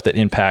of stuff that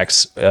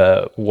impacts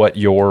what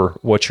your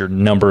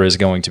number is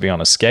going to be on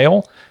a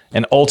scale.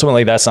 And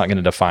ultimately, that's not going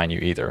to define you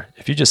either.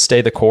 If you just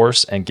stay the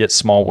course and get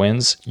small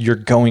wins, you're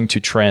going to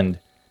trend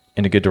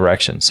in a good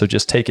direction. So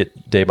just take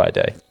it day by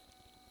day.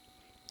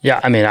 Yeah,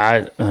 I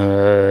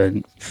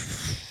mean,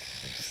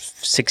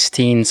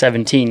 16,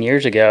 17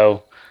 years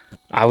ago,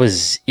 I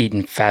was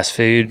eating fast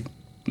food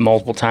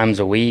multiple times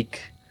a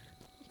week.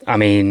 I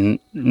mean,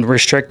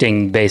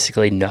 restricting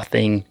basically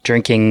nothing,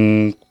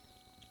 drinking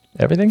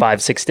everything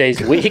 5-6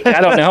 days a week.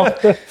 I don't know.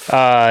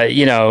 I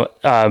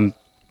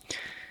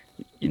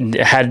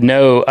had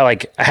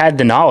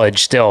the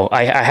knowledge still.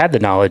 I had the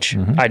knowledge.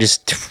 Mm-hmm. I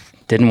just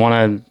didn't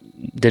want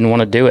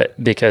to do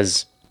it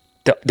because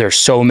there's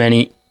so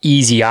many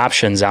easy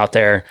options out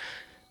there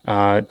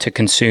to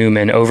consume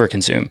and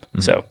overconsume.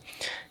 Mm-hmm. So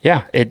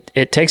yeah,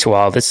 it takes a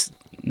while. This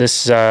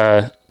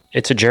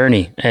it's a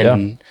journey,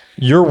 and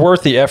you're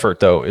worth the effort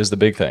though is the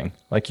big thing.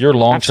 Like your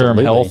long-term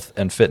health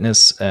and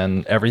fitness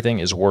and everything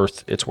is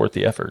worth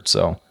the effort.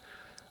 So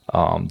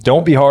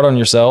don't be hard on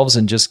yourselves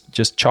and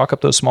just chalk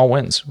up those small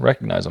wins.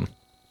 Recognize them.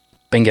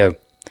 Bingo.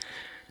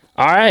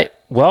 All right.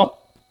 Well,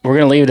 we're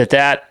going to leave it at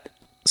that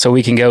so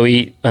we can go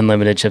eat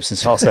unlimited chips and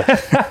salsa.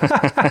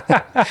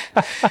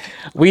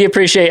 We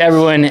appreciate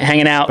everyone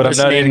hanging out. But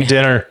listening. I'm not eating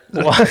dinner.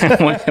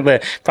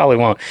 Probably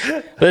won't.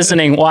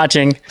 Listening,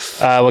 watching.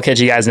 We'll catch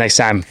you guys next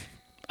time.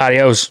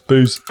 Adios.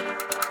 Peace.